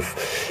 it's kind of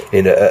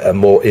in a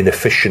more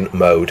inefficient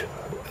mode.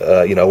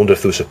 You know, I wonder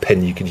if there was a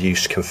pin you could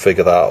use to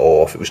configure that,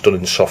 or if it was done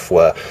in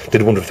software.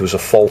 Did wonder if there was a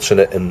fault in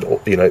it, and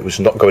you know, it was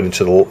not going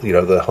into the, you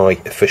know, the high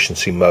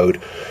efficiency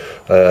mode.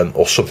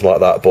 Or something like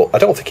that, but I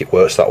don't think it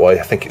works that way.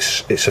 I think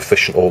it's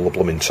efficient all the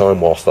blooming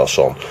time whilst that's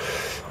on.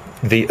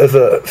 The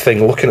other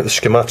thing, looking at the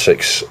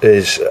schematics,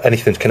 is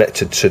anything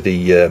connected to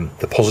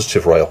the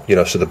positive rail. You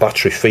know, so the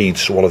battery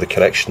feeds one of the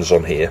connections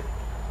on here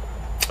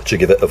to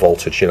give it a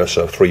voltage. You know,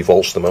 so 3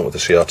 volts, the amount with the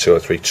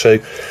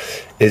CR2032.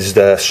 Is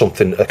there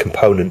something, a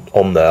component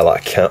on there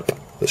like a cap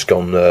that's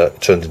gone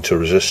turned into a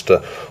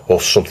resistor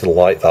or something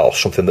like that, or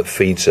something that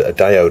feeds it, a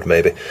diode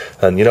maybe?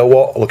 And you know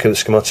what? Looking at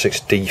the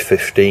schematics,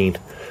 D15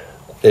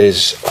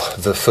 is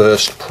the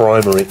first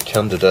primary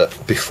candidate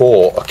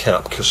before a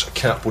cap, because a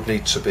cap would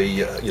need to be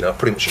you know,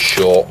 pretty much a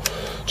short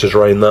to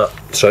drain that,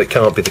 so it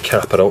can't be the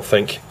cap. I don't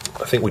think.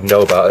 I think we'd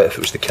know about it if it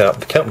was the cap.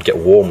 The cap would get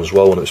warm as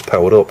well when it was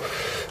powered up.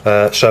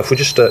 So if we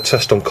just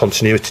test on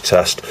continuity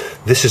test,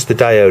 this is the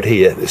diode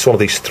here. It's one of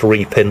these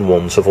 3-pin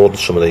ones. I've ordered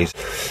some of these.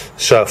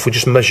 So if we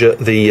just measure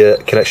the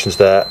connections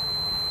there,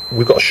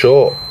 we've got a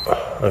short.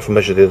 And if we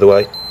measure the other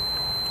way,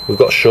 we've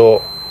got a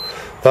short.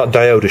 That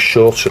diode is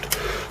shorted.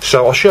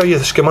 So I'll show you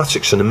the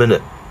schematics in a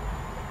minute.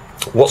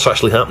 What's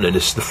actually happening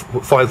is the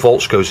 5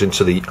 volts goes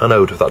into the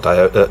anode of that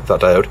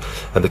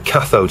diode, and the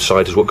cathode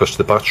side is what goes to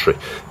the battery.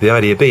 The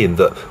idea being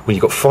that when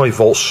you've got 5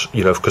 volts,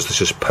 you know, because this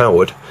is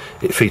powered,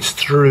 it feeds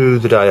through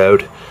the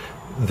diode.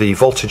 The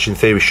voltage in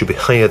theory should be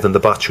higher than the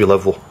battery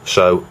level,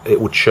 so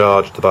it would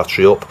charge the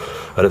battery up,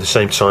 and at the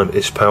same time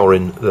it's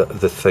powering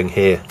the thing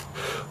here.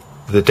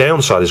 The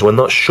downside is when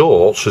that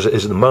shorts, as it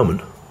is at the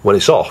moment, when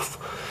it's off,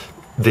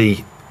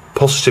 the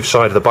positive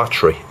side of the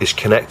battery is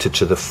connected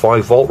to the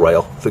 5 volt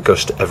rail that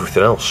goes to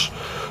everything else.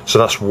 So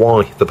that's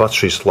why the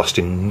battery's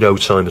lasting no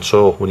time at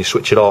all. When you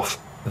switch it off,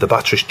 the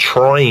battery's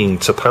trying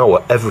to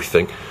power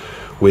everything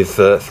with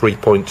roughly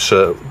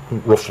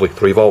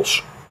 3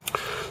 volts.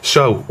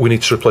 So we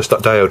need to replace that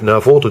diode. Now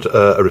I've ordered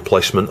a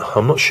replacement.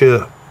 I'm not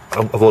sure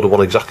I've ordered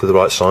one exactly the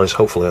right size.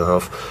 Hopefully I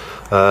have.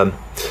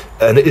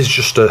 And it is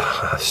just a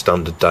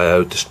standard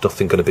diode. There's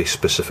nothing going to be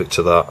specific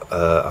to that.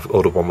 I've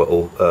ordered one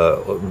that'll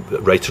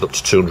rated up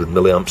to 200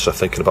 milliamps, I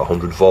think, and about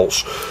 100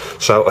 volts.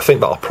 So I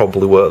think that'll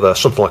probably work there.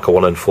 Something like a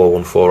 1N4,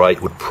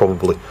 148 would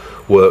probably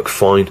work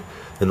fine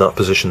in that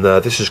position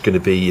there. This is going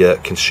to be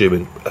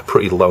consuming a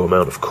pretty low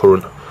amount of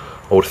current,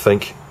 I would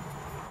think.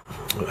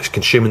 Is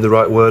consuming the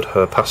right word?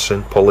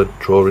 Passing, pulling,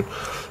 drawing.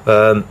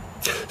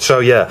 So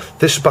yeah,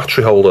 this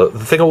battery holder,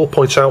 the thing I will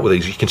point out with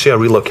these, you can see I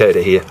relocated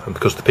it here, and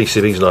because the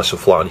PCB is nice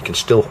and flat and you can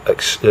still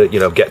you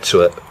know, get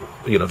to it,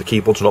 you know, the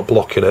keyboard's not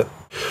blocking it.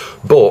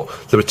 But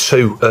there are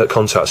 2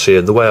 contacts here,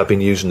 and the way I've been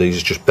using these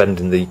is just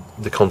bending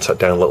the contact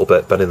down a little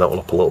bit, bending that one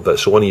up a little bit,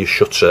 so when you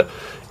shut it,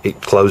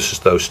 it closes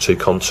those 2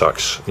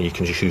 contacts and you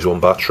can just use one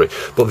battery.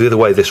 But the other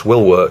way this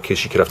will work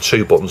is you could have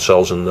 2 button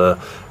cells in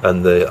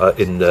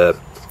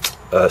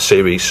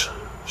series.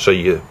 So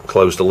you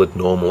close the lid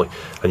normally,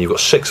 and you've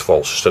got 6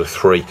 volts instead of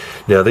 3.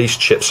 Now these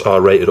chips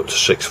are rated up to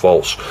 6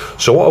 volts.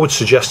 So what I would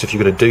suggest, if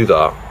you're going to do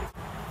that,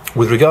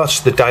 with regards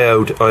to the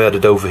diode I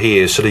added over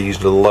here, instead of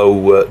using a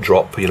low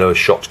drop, you know, a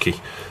Schottky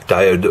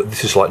diode,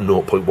 this is like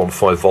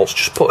 0.15 volts.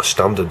 Just put a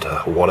standard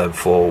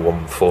 1M4,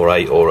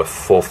 148, or a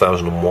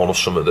 4001 or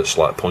something that's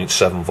like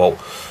 0.7 volt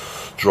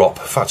drop.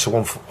 In fact, a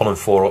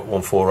 1M4,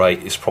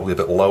 148 is probably a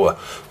bit lower,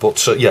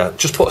 but yeah,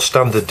 just put a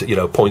standard, you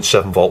know,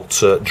 0.7 volt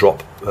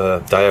drop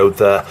diode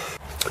there,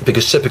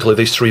 because typically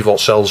these 3 volt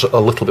cells are a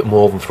little bit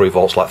more than 3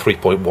 volts, like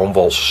 3.1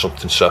 volts or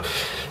something. So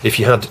if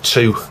you had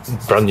 2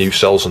 brand new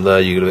cells in there,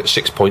 you're going to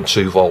get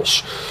 6.2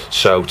 volts.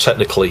 So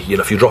technically, you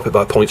know, if you drop it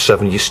by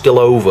 0.7, you're still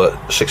over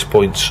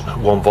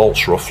 6.1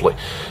 volts roughly.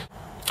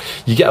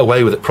 You get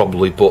away with it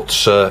probably,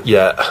 but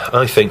yeah,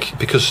 I think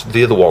because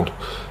the other one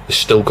has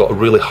still got a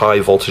really high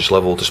voltage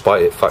level,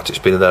 despite the fact it's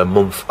been in there a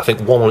month, I think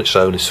one on its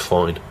own is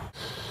fine.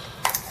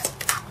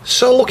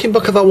 So looking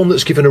back at that one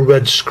that's given a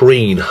red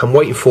screen, I'm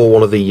waiting for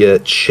one of the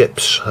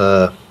chips.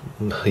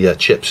 Yeah,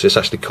 chips. It's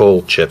actually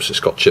called chips. It's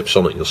got chips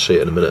on it. You'll see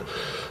it in a minute.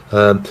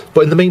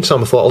 But in the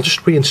meantime, I thought I'll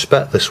just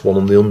re-inspect this one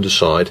on the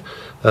underside.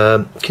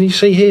 Can you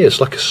see here? It's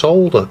like a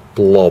solder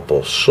blob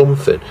or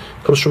something.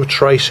 It comes from a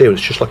trace here, and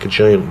it's just like a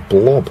giant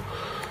blob.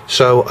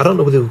 So I don't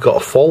know whether we've got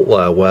a fault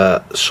there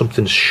where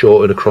something's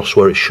shorting across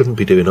where it shouldn't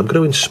be doing. I'm going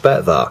to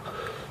inspect that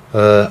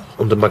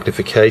under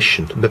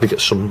magnification, maybe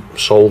get some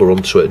solder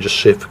onto it and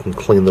just see if we can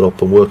clean that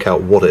up and work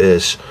out what it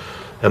is.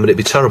 I mean, it'd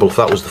be terrible if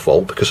that was the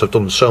fault, because I've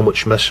done so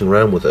much messing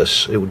around with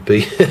this. It would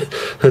be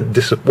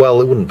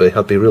well, it wouldn't be.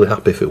 I'd be really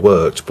happy if it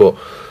worked, but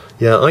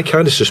yeah, I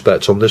kind of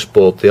suspect on this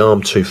board the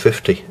ARM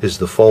 250 is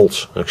the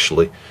fault,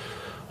 actually.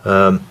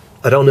 I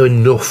don't know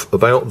enough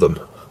about them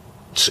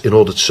in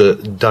order to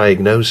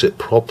diagnose it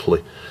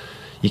properly.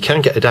 You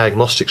can get a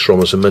diagnostics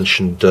ROM, as I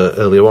mentioned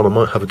earlier on. I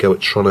might have a go at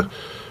trying to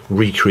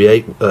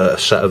recreate a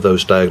set of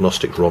those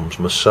diagnostic ROMs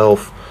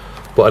myself.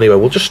 But anyway,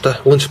 we'll just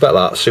we'll inspect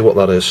that, see what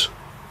that is.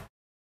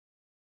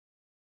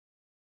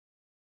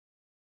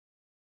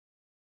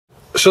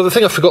 So the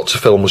thing I forgot to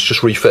film was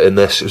just refitting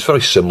this. It was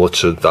very similar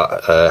to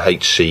that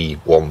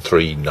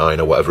HC139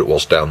 or whatever it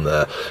was down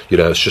there. You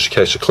know, it's just a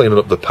case of cleaning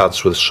up the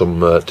pads with some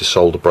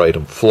desolder braid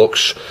and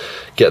flux.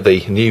 Get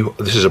the new,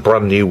 this is a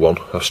brand new one,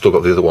 I've still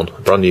got the other one,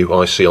 a brand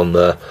new IC on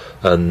there,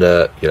 and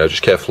you know,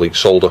 just carefully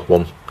solder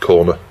one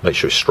corner, make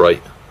sure it's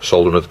straight,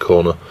 solder another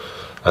corner,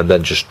 and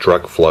then just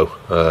drag flow,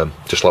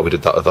 just like we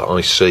did that other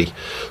IC.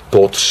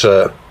 But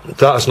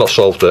that has not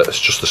solved it,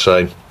 it's just the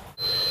same.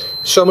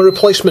 So my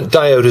replacement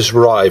diode has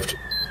arrived.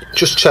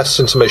 Just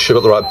testing to make sure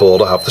I've got the right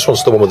board. I have. This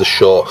one's the one with the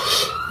short.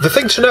 The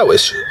thing to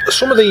notice,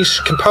 some of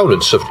these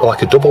components are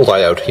like a double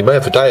diode. You may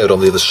have a diode on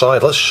the other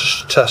side. Let's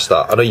just test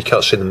that. I know you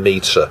can't see the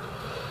meter,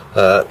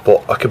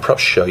 but I can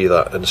perhaps show you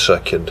that in a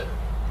second.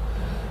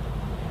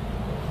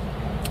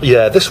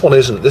 Yeah, this one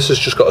isn't. This has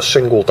just got a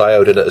single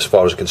diode in it as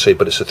far as I can see,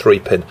 but it's a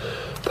 3-pin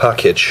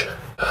package.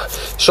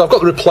 So I've got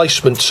the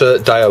replacement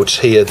diodes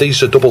here.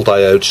 These are double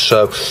diodes,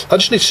 so I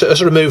just need to,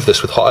 as I remove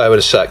this with hot air in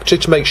a sec,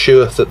 to make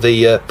sure that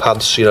the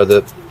pads, you know,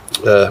 the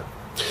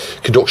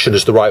conduction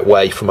is the right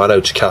way from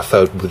anode to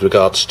cathode with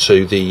regards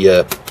to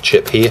the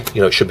chip here.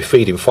 You know, it should be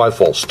feeding 5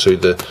 volts to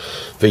the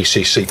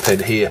VCC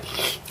pin here.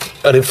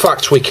 And in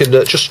fact, we can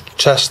just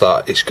test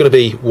that. It's going to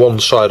be one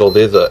side or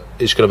the other.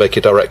 It's going to make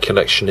a direct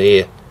connection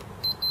here.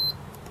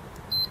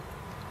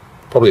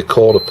 Probably a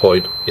corner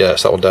point. Yeah,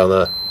 it's that one down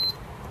there.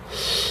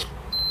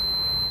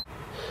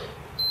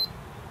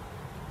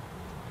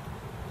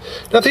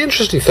 Now the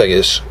interesting thing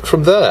is,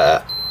 from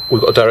there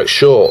we've got a direct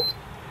short,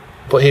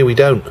 but here we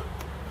don't.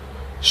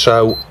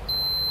 So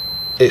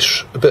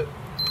it's a bit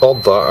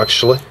odd that,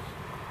 actually.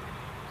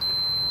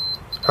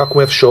 How can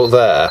we have a short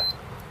there,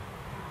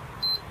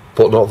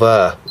 but not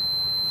there?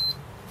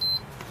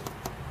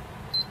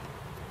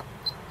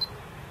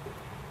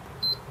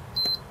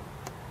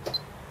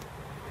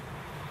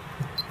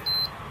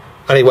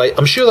 Anyway,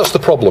 I'm sure that's the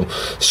problem.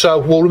 So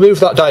we'll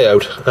remove that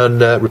diode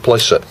and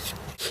replace it.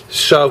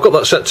 So I've got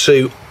that set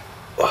to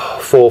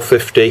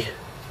 450.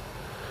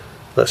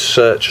 Let's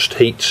just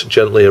heat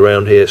gently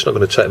around here. It's not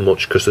going to take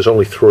much because there's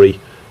only 3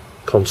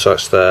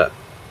 contacts there.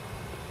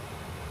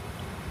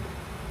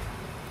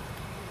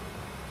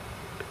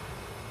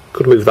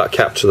 Could move that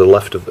cap to the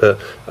left of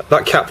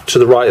that cap to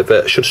the right of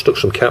it. I should have stuck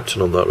some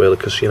Captain on that, really,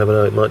 because you never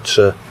know, it might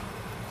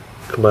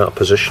come out of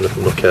position if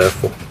I'm not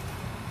careful.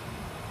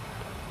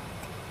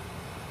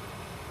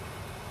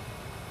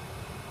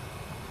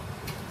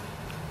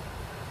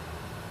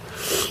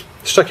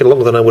 It's taking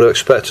longer than I would have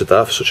expected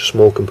that for such a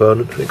small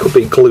component. It could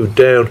be glued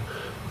down.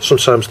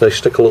 Sometimes they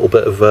stick a little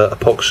bit of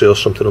epoxy or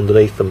something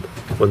underneath them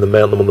when they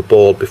mount them on the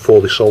board before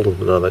they solder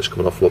them. No, that's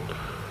coming off, look.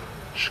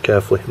 Just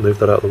carefully move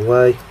that out of the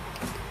way.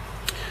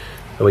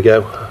 There we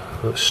go.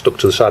 It's stuck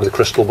to the side of the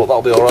crystal, but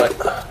that'll be alright.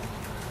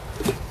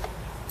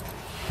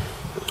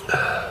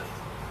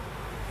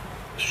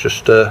 Let's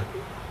just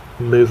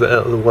move it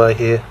out of the way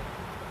here.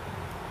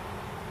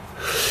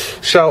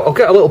 So I'll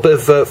get a little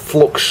bit of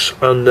flux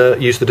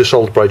and use the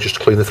desolder braid just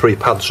to clean the 3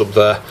 pads up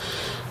there.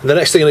 And the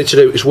next thing I need to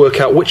do is work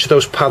out which of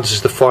those pads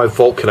is the 5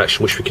 volt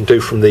connection, which we can do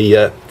from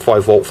the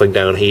 5 volt thing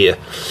down here.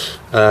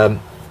 And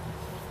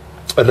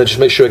then just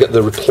make sure I get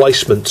the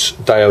replacement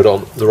diode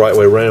on the right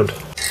way around.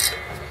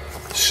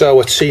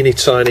 So a teeny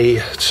tiny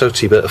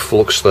toty bit of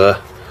flux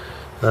there.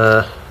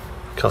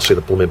 Can't see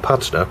the blooming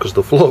pads now because of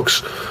the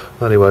flux.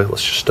 Anyway,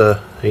 let's just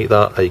heat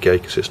that. There you go, you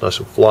can see it's nice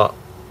and flat.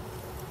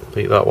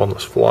 Heat that one,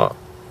 that's flat.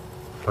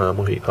 And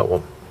we'll heat that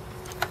one.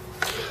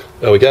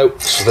 There we go,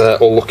 so they're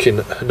all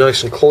looking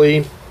nice and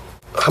clean.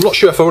 I'm not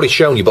sure if I've already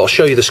shown you, but I'll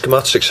show you the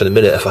schematics in a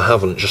minute if I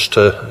haven't, just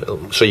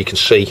so you can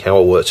see how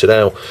I worked it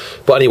out.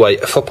 But anyway,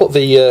 if I put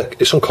the,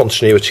 it's on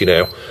continuity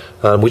now,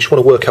 and we just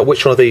want to work out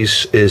which one of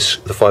these is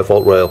the 5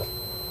 volt rail.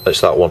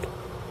 It's that one.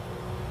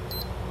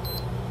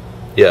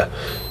 Yeah,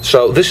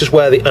 so this is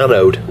where the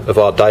anode of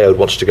our diode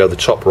wants to go, the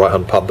top right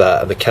hand pad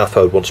there, and the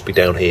cathode wants to be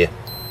down here.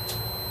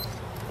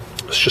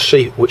 Let's just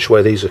see which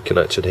way these are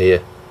connected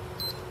here.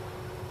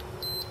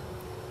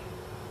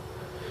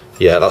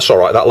 Yeah, that's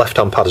alright, that left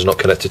hand pad is not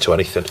connected to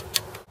anything.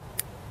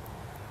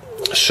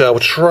 So we'll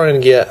try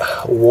and get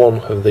one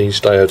of these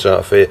diodes out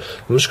of here.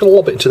 I'm just going to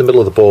lob it into the middle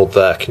of the board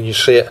there, can you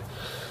see it?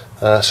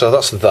 So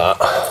that's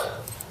that.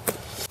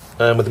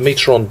 And with the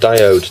meter on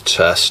diode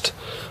test,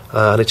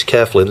 I need to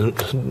carefully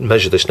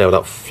measure this now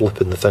without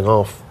flipping the thing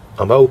off.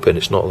 I'm hoping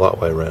it's not that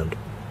way around.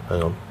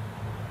 Hang on.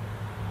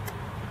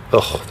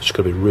 Oh, it's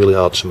going to be really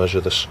hard to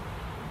measure this.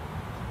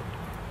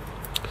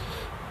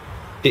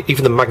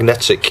 even the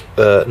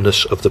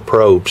magneticness of the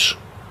probes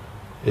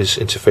is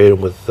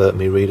interfering with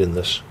me reading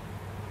this.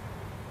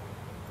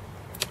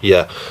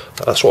 Yeah,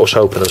 that's what I was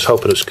hoping. I was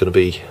hoping it's going to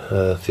be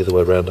the other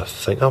way around, I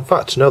think. In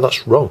fact, no,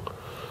 that's wrong.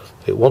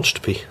 It wants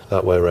to be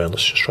that way around.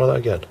 Let's just try that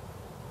again.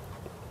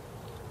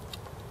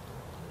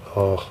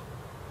 Oh.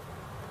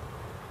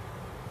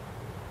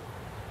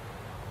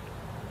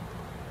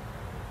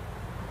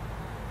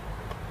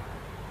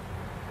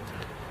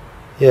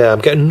 Yeah, I'm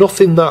getting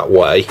nothing that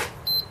way.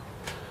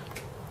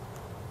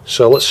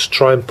 So let's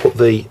try and put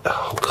the...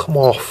 Oh, come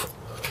off.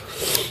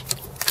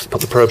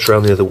 Put the probes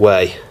around the other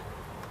way.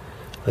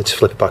 I need to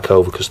flip it back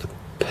over because the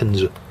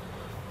pins are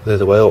the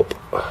other way up.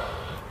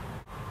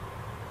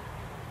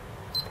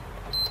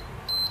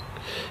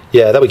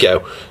 Yeah, there we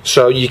go.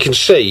 So you can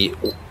see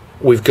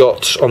we've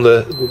got on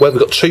the where we've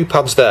got two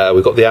pads there.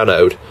 We've got the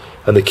anode,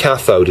 and the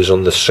cathode is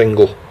on the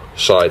single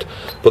side.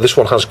 But this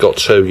one has got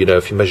two. You know,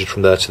 if you measured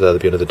from there to there,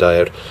 there'd be another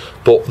diode.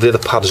 But the other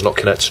pad is not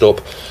connected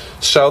up.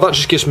 So that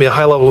just gives me a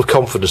high level of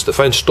confidence that if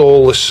I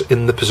install this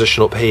in the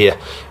position up here,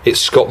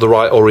 it's got the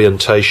right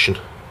orientation.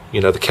 You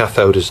know, the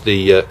cathode is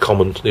the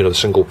common, you know, the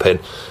single pin.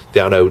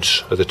 The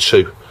anodes are the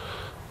two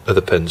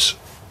other pins.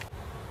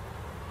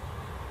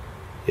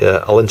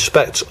 Yeah, I'll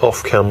inspect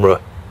off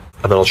camera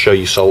and then I'll show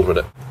you soldering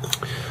it.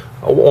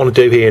 What I want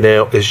to do here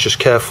now is just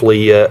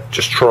carefully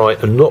just try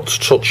and not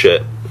touch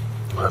it.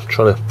 I'm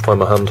trying to find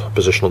my hand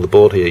position on the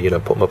board here, you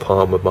know, put my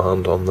palm with my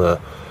hand on there.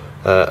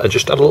 And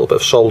just add a little bit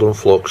of solder and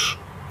flux.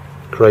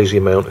 Crazy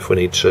amount if we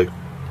need to.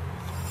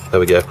 There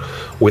we go.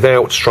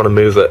 Without trying to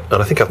move it,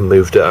 and I think I've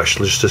moved it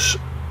actually just as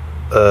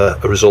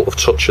a result of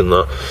touching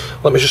that.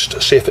 Let me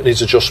just see if it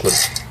needs adjustment.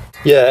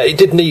 Yeah, it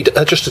did need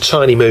just a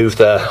tiny move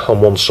there on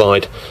one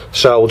side,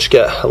 so I'll just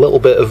get a little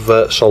bit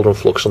of solder and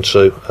flux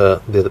onto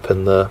the other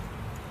pin there.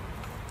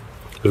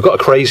 We've got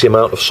a crazy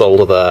amount of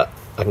solder there.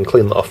 I can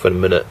clean that off in a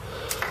minute.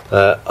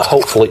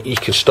 Hopefully you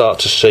can start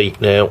to see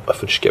now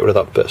if I just get rid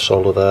of that bit of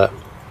solder there,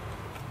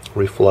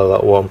 reflow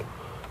that one,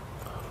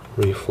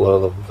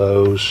 reflow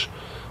those,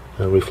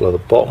 and reflow the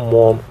bottom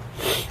one.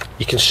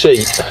 You can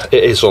see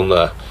it is on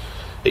there.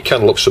 It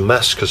kind of looks a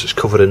mess because it's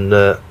covered in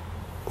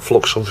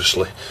flux,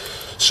 obviously.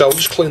 So I'll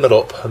just clean that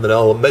up and then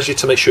I'll measure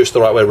to make sure it's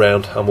the right way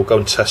around, and we'll go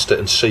and test it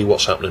and see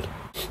what's happening.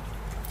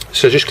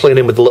 So just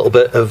cleaning with a little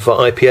bit of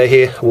IPA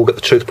here. We'll get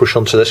the toothbrush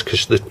onto this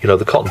because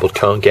the cotton bud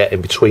can't get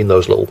in between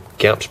those little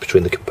gaps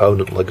between the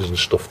component legs and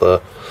stuff there.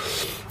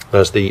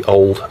 There's the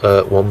old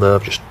one there.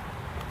 I've just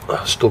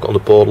still got on the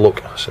board.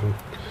 Look, so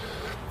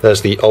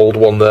there's the old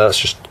one there. Let's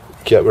just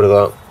get rid of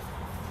that.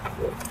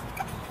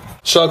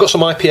 So I've got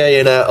some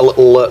IPA in a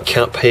little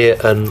cap here,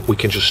 and we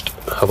can just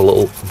have a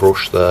little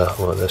brush there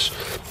like this.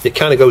 It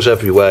kind of goes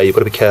everywhere. You've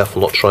got to be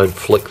careful not to try and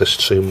flick this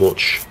too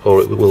much,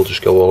 or it will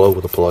just go all over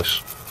the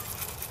place.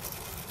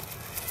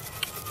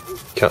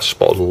 Cat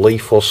spotted a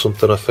leaf or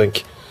something, I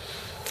think.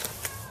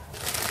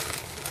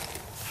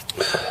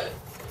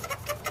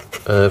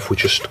 If we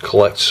just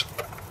collect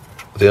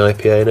the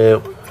IPA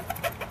now.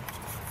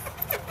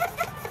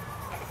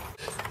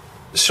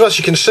 So as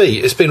you can see,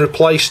 it's been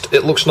replaced.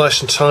 It looks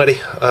nice and tidy.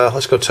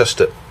 Let's go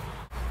test it.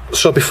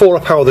 So before I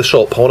power this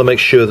up, I want to make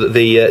sure that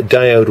the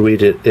diode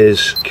reader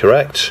is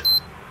correct,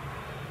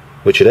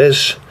 which it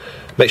is.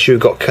 Make sure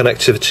you've got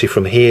connectivity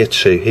from here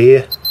to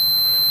here,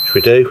 which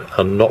we do,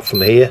 and not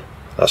from here.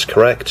 That's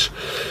correct.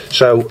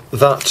 So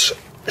that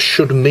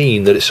should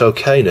mean that it's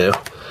okay now.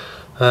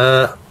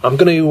 I'm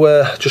going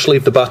to just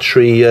leave the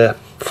battery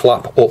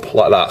flap up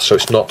like that, so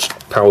it's not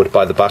powered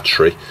by the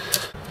battery.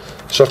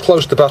 So I've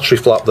closed the battery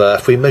flap there.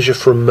 If we measure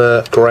from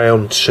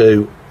ground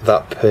to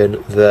that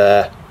pin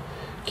there,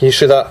 can you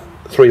see that?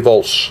 3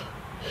 volts.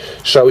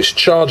 So it's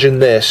charging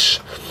this,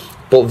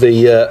 but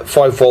the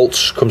 5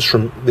 volts comes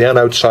from the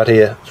anode side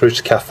here through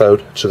to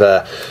cathode to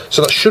there.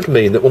 So that should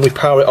mean that when we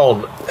power it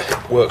on,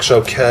 it works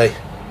okay.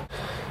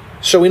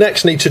 So we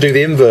next need to do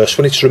the inverse.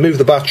 We need to remove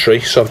the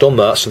battery, so I've done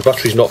that, so the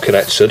battery's not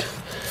connected,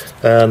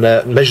 and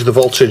measure the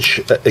voltage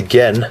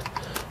again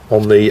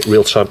on the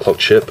real-time clock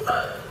chip.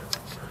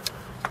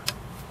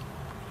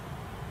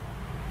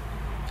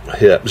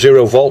 Yeah,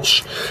 0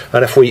 volts,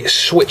 and if we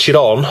switch it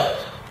on,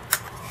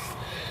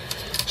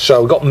 so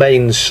we've got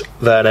mains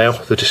there now,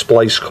 the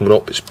display's coming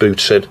up, it's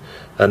booting,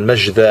 and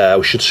measure there,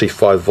 we should see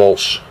 5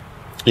 volts.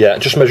 Yeah,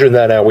 just measuring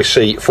there now, we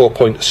see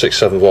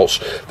 4.67 volts.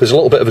 There's a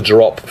little bit of a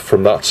drop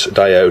from that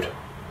diode,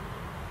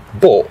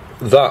 but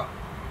that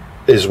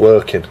is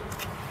working.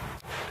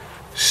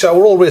 So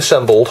we're all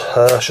reassembled.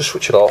 Let's just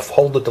switch it off,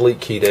 hold the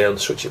delete key down,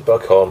 switch it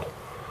back on.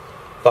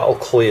 That'll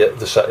clear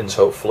the settings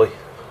hopefully.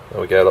 There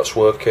we go, that's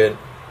working.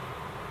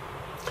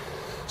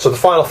 So the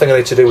final thing I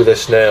need to do with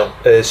this now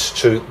is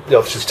to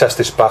obviously test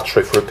this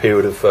battery for a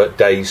period of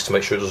days to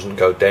make sure it doesn't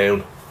go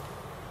down.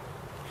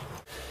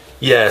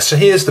 Yeah, so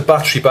here's the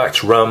battery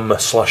backed RAM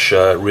 /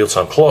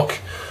 real-time clock.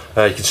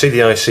 You can see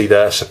the IC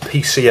there, it's a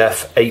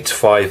PCF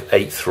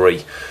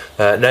 8583.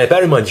 Now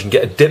bear in mind you can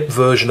get a dip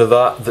version of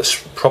that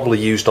that's probably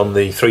used on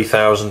the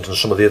 3000 and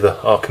some of the other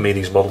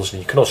Archimedes models,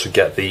 and you can also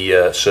get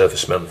the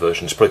service mount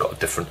version. It's probably got a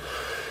different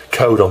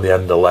code on the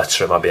end of the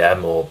letter. It might be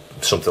M or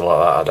something like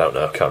that, I don't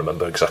know, I can't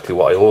remember exactly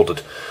what I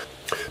ordered.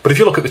 But if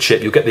you look at the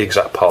chip, you'll get the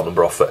exact part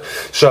number off it.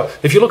 So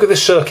if you look at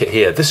this circuit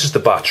here, this is the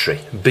battery,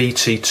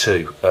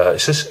 BT2. It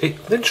says,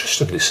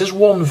 interestingly, it says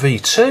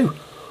 1V2,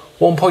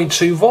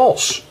 1.2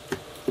 volts.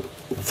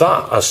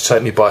 That has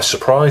taken me by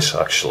surprise,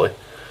 actually,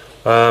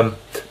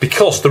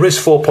 because there is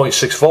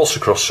 4.6 volts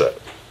across it.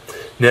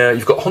 Now,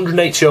 you've got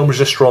 180 ohm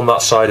resistor on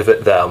that side of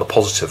it there, on the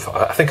positive.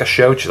 I think I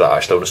showed you that,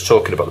 actually, when I was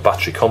talking about the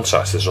battery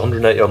contacts. There's a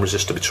 180 ohm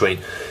resistor between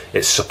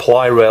its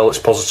supply rail, its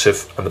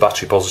positive, and the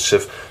battery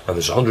positive, and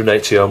there's a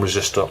 180 ohm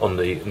resistor on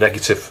the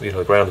negative, the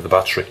ground of the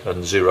battery,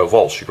 and 0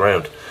 volts, your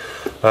ground.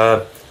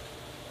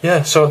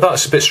 Yeah, so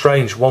that's a bit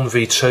strange,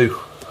 1V2.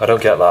 I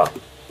don't get that.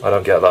 I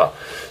don't get that.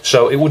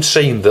 So it would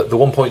seem that the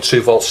 1.2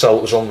 volt cell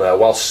that was on there,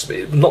 whilst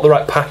not the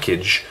right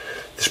package,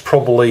 there's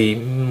probably,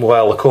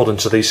 well, according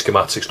to these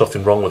schematics,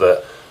 nothing wrong with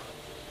it.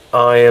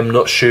 I am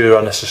not sure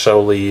I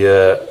necessarily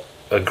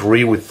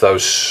agree with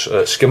those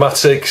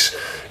schematics,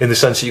 in the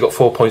sense that you've got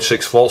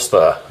 4.6 volts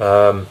there.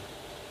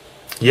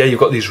 Yeah, you've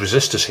got these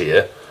resistors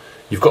here.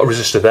 You've got a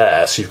resistor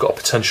there, so you've got a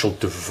potential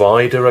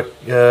divider.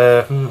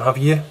 Have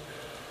you?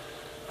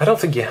 I don't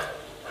think you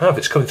have.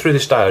 It's coming through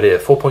this diode here.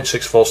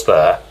 4.6 volts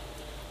there.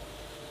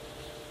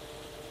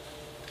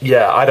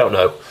 Yeah, I don't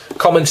know.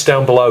 Comments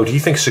down below. Do you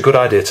think it's a good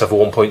idea to have a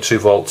 1.2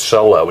 volt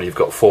cell there when you've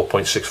got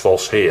 4.6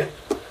 volts here?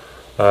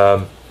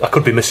 I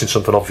could be missing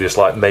something obvious,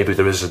 like maybe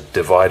there is a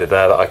divider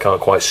there that I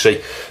can't quite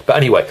see. But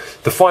anyway,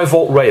 the 5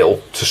 volt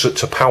rail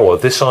to power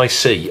this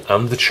IC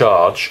and the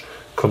charge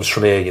comes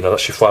from here.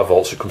 That's your 5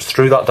 volts. It comes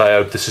through that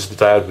diode. This is the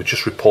diode we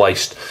just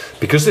replaced.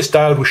 Because this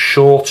diode was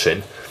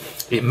shorting,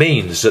 it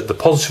means that the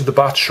positive of the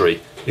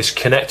battery is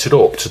connected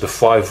up to the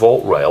 5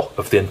 volt rail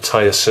of the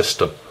entire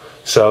system.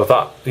 So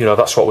that,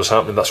 that's what was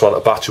happening. That's why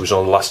that battery was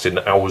only lasting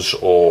hours,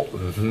 or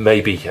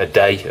maybe a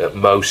day at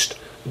most.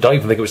 I don't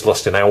even think it was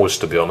lasting hours,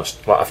 to be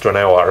honest. Like, after an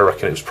hour, I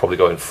reckon it was probably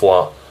going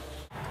flat.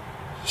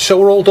 So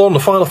we're all done. The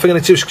final thing I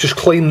need to do is just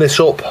clean this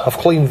up. I've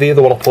cleaned the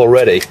other one up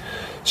already,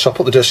 so I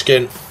put the disc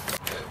in.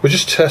 We're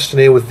just testing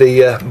here with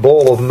the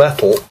ball of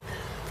metal,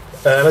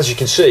 and as you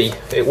can see,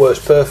 it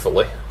works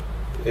perfectly.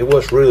 It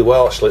works really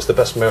well, actually. It's the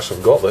best mouse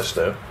I've got, this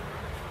now.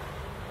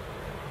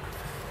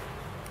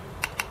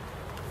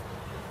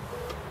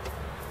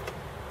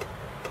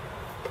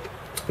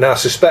 Now, I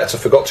suspect I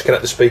forgot to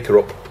connect the speaker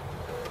up.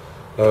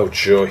 Oh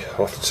joy,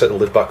 I'll have to take the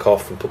lid back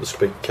off and put the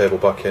speaker cable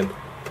back in.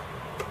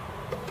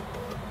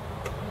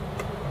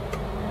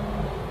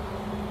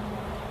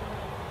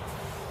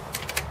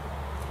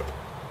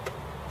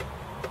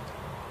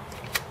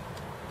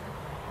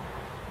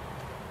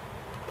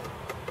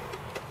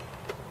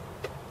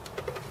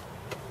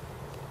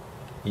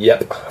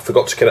 Yep, I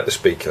forgot to connect the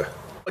speaker.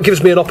 It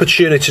gives me an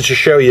opportunity to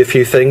show you a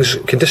few things.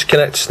 You can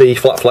disconnect the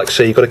flat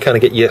flexor. You've got to kind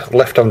of get your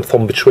left hand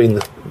thumb between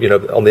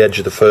the, on the edge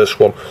of the first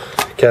one.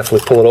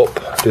 Carefully pull it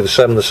up. Do the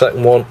same on the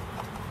second one.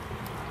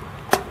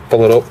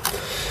 Pull it up.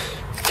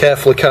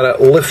 Carefully kind of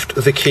lift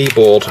the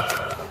keyboard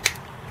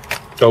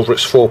over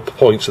its 4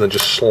 points and then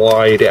just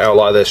slide it out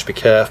like this. Be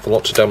careful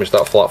not to damage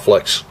that flat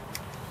flex.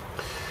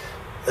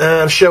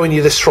 I'm showing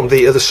you this from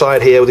the other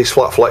side here with these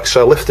flat flex.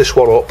 So lift this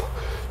one up.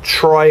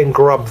 Try and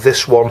grab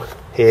this one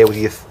here with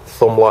your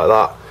thumb like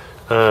that,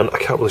 and I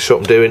can't really see what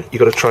I'm doing. You've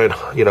got to try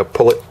and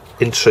pull it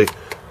into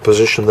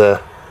position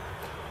there.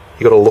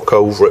 You've got to look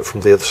over it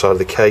from the other side of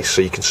the case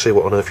so you can see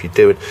what on earth you're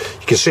doing.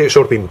 You can see it's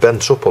sort of been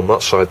bent up on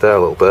that side there a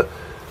little bit.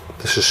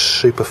 This is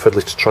super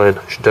fiddly to try and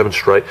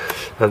demonstrate,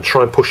 and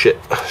try and push it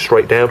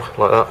straight down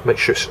like that. Make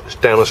sure it's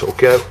down as it'll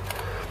go.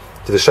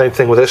 Do the same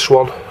thing with this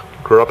one.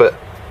 Grab it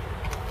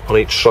on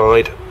each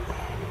side,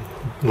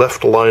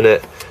 left align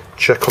it,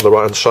 check on the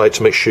right hand side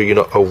to make sure you're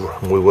not over,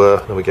 and we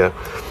were. There we go.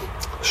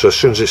 So as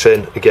soon as it's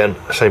in, again,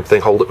 same thing,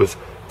 hold it with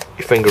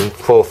your finger and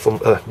thumb,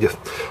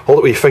 hold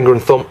it with your finger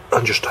and thumb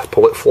and just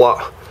pull it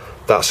flat.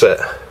 That's it.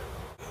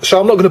 So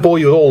I'm not going to bore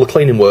you with all the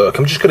cleaning work.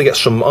 I'm just going to get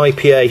some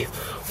IPA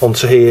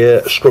onto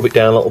here, scrub it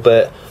down a little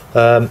bit.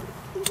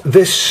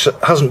 This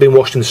hasn't been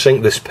washed in the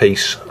sink, this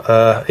piece.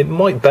 It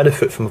might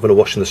benefit from having a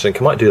wash in the sink.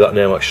 I might do that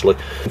now, actually,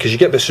 because you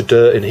get bits of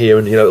dirt in here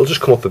and it'll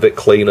just come up a bit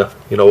cleaner.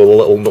 All the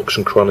little nooks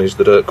and crannies,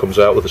 the dirt comes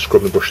out with the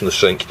scrubbing brush in the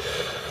sink.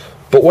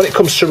 But when it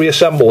comes to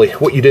reassembly,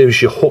 what you do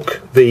is you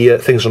hook the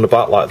things on the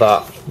back like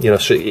that,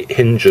 so it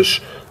hinges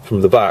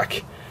from the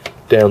back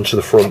down to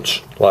the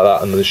front like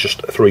that, and there's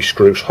just 3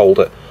 screws hold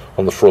it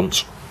on the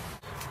front.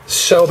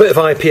 So a bit of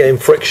IPA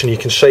and friction. You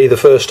can see the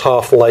first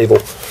half label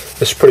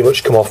has pretty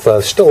much come off there.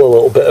 There's still a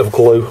little bit of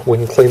glue. We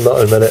can clean that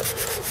in a minute.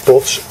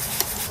 But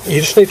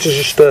you just need to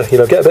just get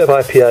a bit of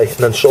IPA and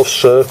then sort of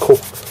circle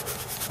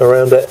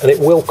around it, and it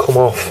will come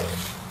off.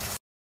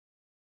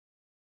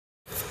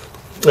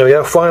 There we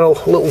go, final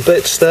little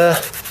bits there.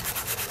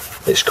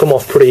 It's come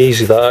off pretty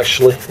easy, that,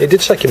 actually. It did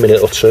take a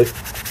minute or two.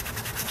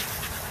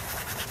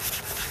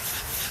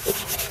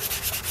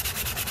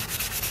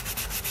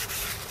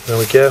 There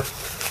we go.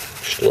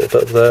 Just a little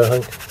bit there, I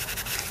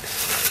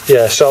think.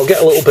 Yeah, so I'll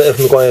get a little bit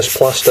of Maguire's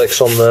plastics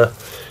on there,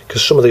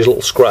 because some of these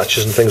little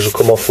scratches and things will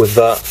come off with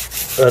that.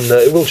 and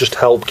it will just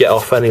help get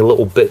off any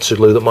little bits of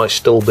glue that might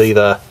still be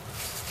there.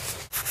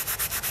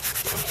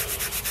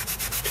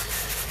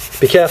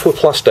 Be careful with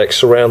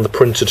plastics around the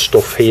printed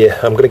stuff here.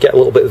 I'm going to get a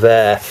little bit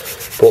there,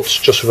 but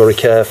just very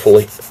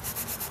carefully,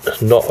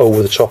 not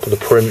over the top of the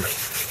print.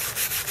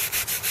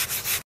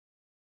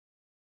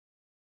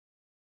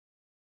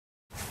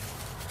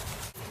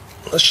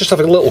 Let's just have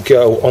a little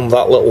go on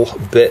that little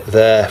bit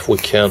there if we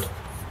can.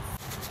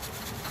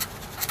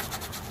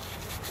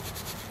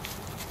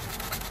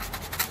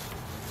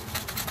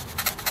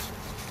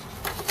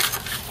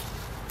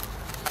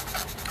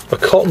 A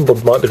cotton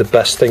bud might be the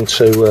best thing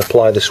to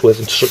apply this with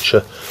in such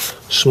a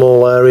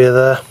small area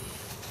there.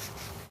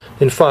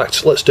 In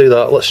fact, let's do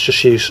that. Let's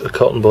just use a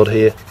cotton bud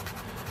here,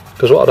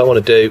 because what I don't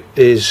want to do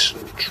is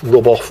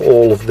rub off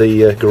all of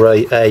the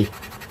grey A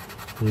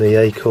and the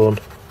acorn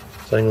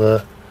thing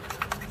there.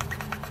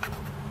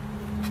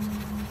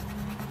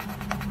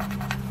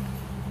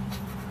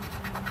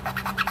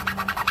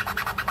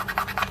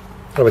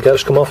 There we go,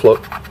 it's come off,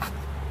 look.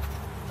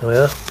 There we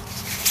are.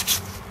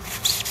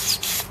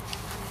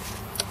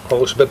 That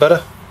looks a bit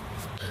better.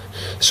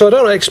 So I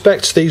don't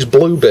expect these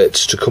blue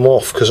bits to come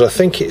off, because I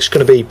think it's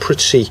going to be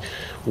pretty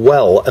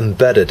well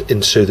embedded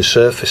into the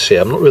surface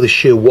here. I'm not really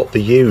sure what they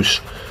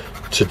use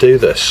to do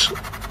this.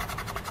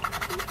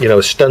 You know,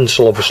 a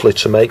stencil obviously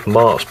to make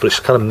marks, but it's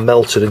kind of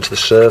melted into the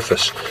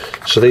surface.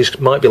 So these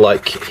might be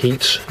like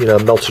heat, you know,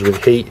 melted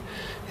with heat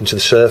into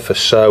the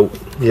surface. So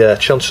yeah,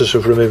 chances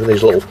of removing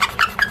these little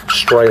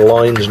stray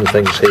lines and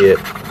things here,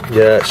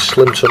 yeah, it's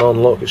slim to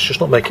none. Look, it's just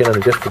not making any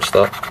difference,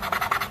 that.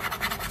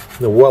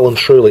 They're well and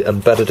truly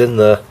embedded in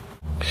there.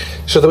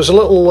 So there was a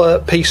little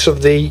piece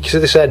of the, see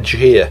this edge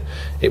here,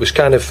 it was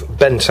kind of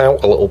bent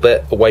out a little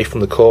bit away from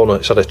the corner.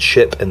 It's had a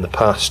chip in the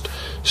past.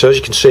 So as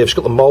you can see, I've just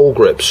got the mole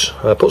grips,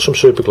 put some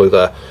super glue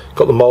there,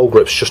 got the mole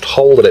grips just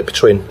holding it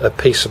between a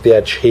piece of the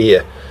edge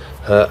here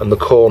and the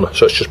corner,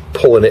 so it's just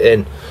pulling it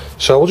in.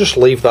 So we'll just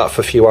leave that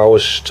for a few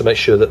hours to make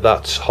sure that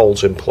that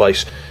holds in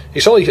place.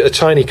 It's only a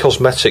tiny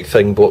cosmetic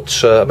thing,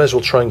 but I may as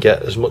well try and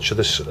get as much of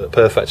this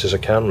perfect as I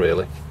can,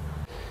 really.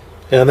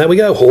 And there we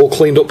go, all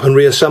cleaned up and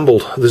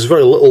reassembled. There's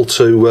very little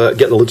to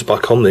get the lids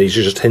back on these.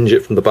 You just hinge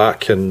it from the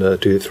back and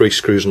do the 3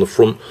 screws on the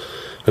front.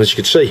 And as you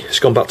can see, it's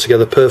gone back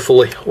together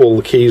perfectly. All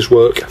the keys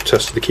work. I've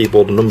tested the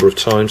keyboard a number of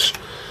times.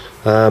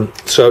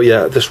 So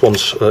yeah, this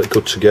one's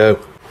good to go.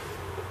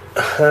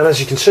 And as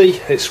you can see,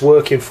 it's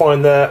working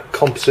fine there.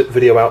 Composite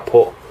video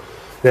output.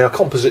 Now,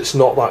 composite's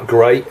not that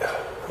great,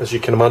 as you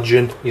can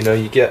imagine. You know,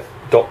 you get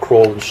dot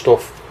crawl and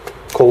stuff.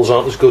 Colours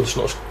aren't as good, it's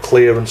not as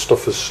clear and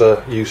stuff as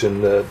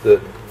using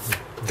the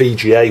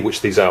VGA,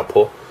 which these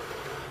output.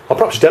 I'll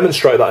perhaps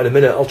demonstrate that in a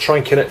minute. I'll try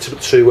and connect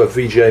it to a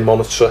VGA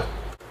monitor.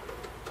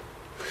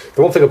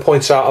 The one thing I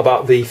point out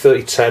about the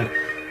 3010,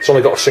 it's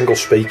only got a single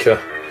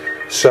speaker,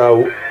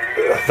 so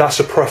that's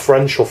a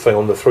preferential thing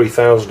on the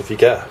 3000. If you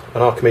get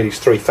an Archimedes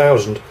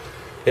 3000,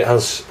 it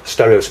has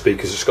stereo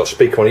speakers. It's got a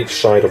speaker on each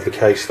side of the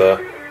case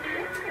there.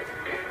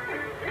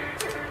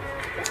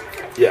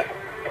 Yeah,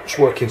 it's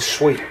working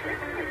sweet.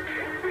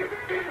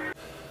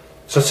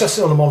 So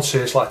testing on the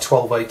monitor, it's like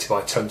 1280 by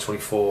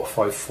 1024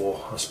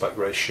 5:4 aspect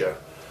ratio. You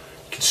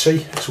can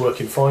see it's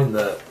working fine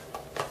there.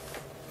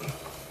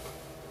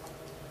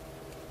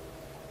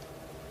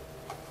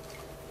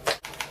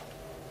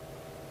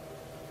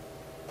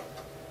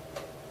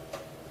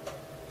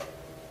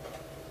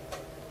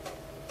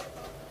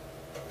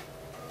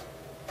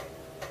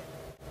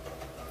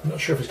 I'm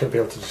not sure if it's going to be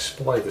able to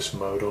display this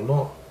mode or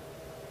not.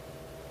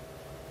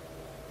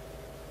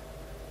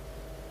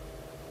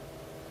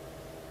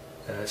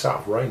 It's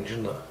out of range,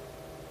 isn't it?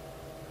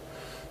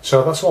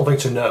 So that's one thing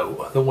to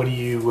know, that when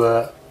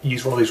you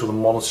use one of these with a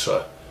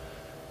monitor,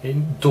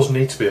 it does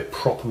need to be a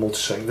proper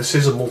multisync. This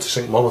is a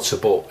multisync monitor,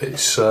 but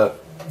it's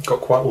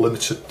got quite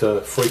limited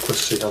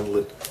frequency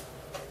handling.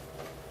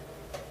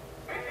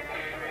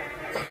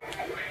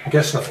 I'm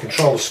guessing if I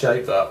control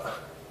escape that,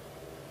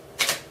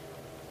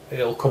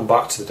 it'll come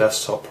back to the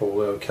desktop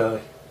probably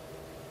okay.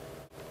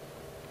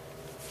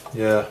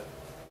 Yeah.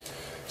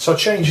 So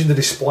changing the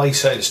display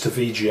settings to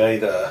VGA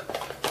there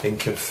in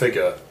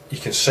configure, you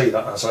can see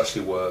that has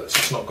actually worked.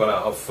 It's not gone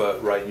out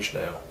of range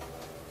now.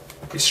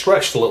 It's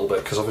stretched a little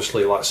bit because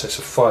obviously, like I say, it's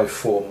a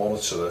 5:4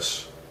 monitor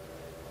this.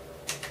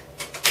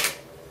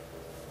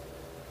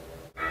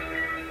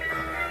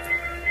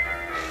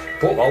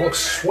 But that looks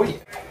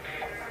sweet.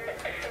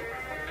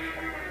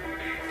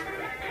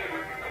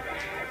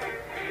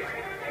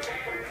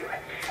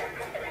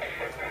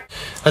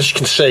 As you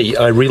can see,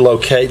 I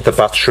relocate the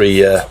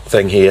battery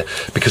thing here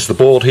because the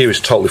board here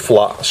is totally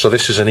flat, so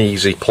this is an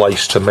easy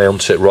place to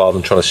mount it rather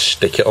than trying to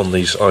stick it on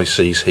these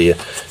ICs here.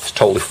 It's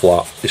totally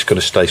flat, it's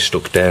going to stay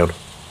stuck down.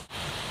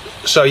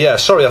 So yeah,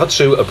 sorry I had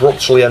to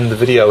abruptly end the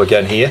video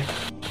again here.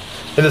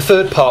 In the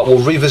third part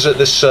we'll revisit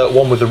this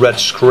one with the red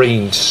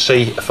screen to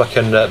see if I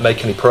can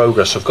make any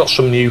progress. I've got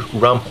some new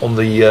RAM on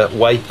the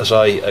way, as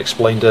I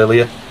explained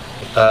earlier,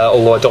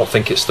 although I don't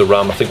think it's the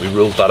RAM, I think we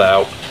ruled that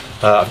out.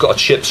 I've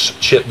got a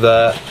chip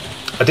there,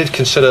 I did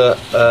consider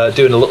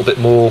doing a little bit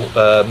more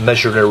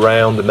measuring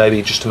around, and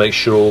maybe just to make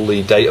sure all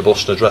the data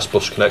bus and address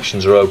bus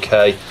connections are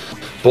okay.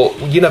 But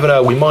you never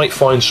know, we might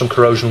find some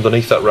corrosion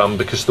underneath that RAM,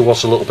 because there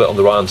was a little bit on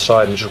the right hand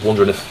side. I'm just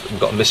wondering if we've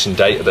got a missing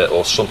data bit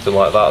or something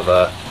like that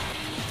there.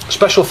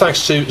 Special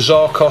thanks to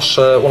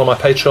Zarchos, one of my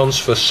patrons,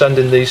 for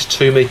sending these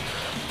to me.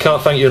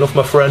 Can't thank you enough,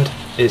 my friend.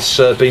 It's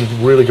been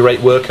really great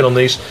working on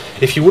these.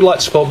 If you would like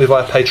to support me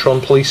via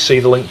Patreon, please see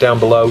the link down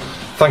below.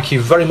 Thank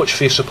you very much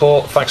for your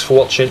support. Thanks for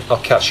watching. I'll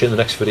catch you in the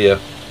next video.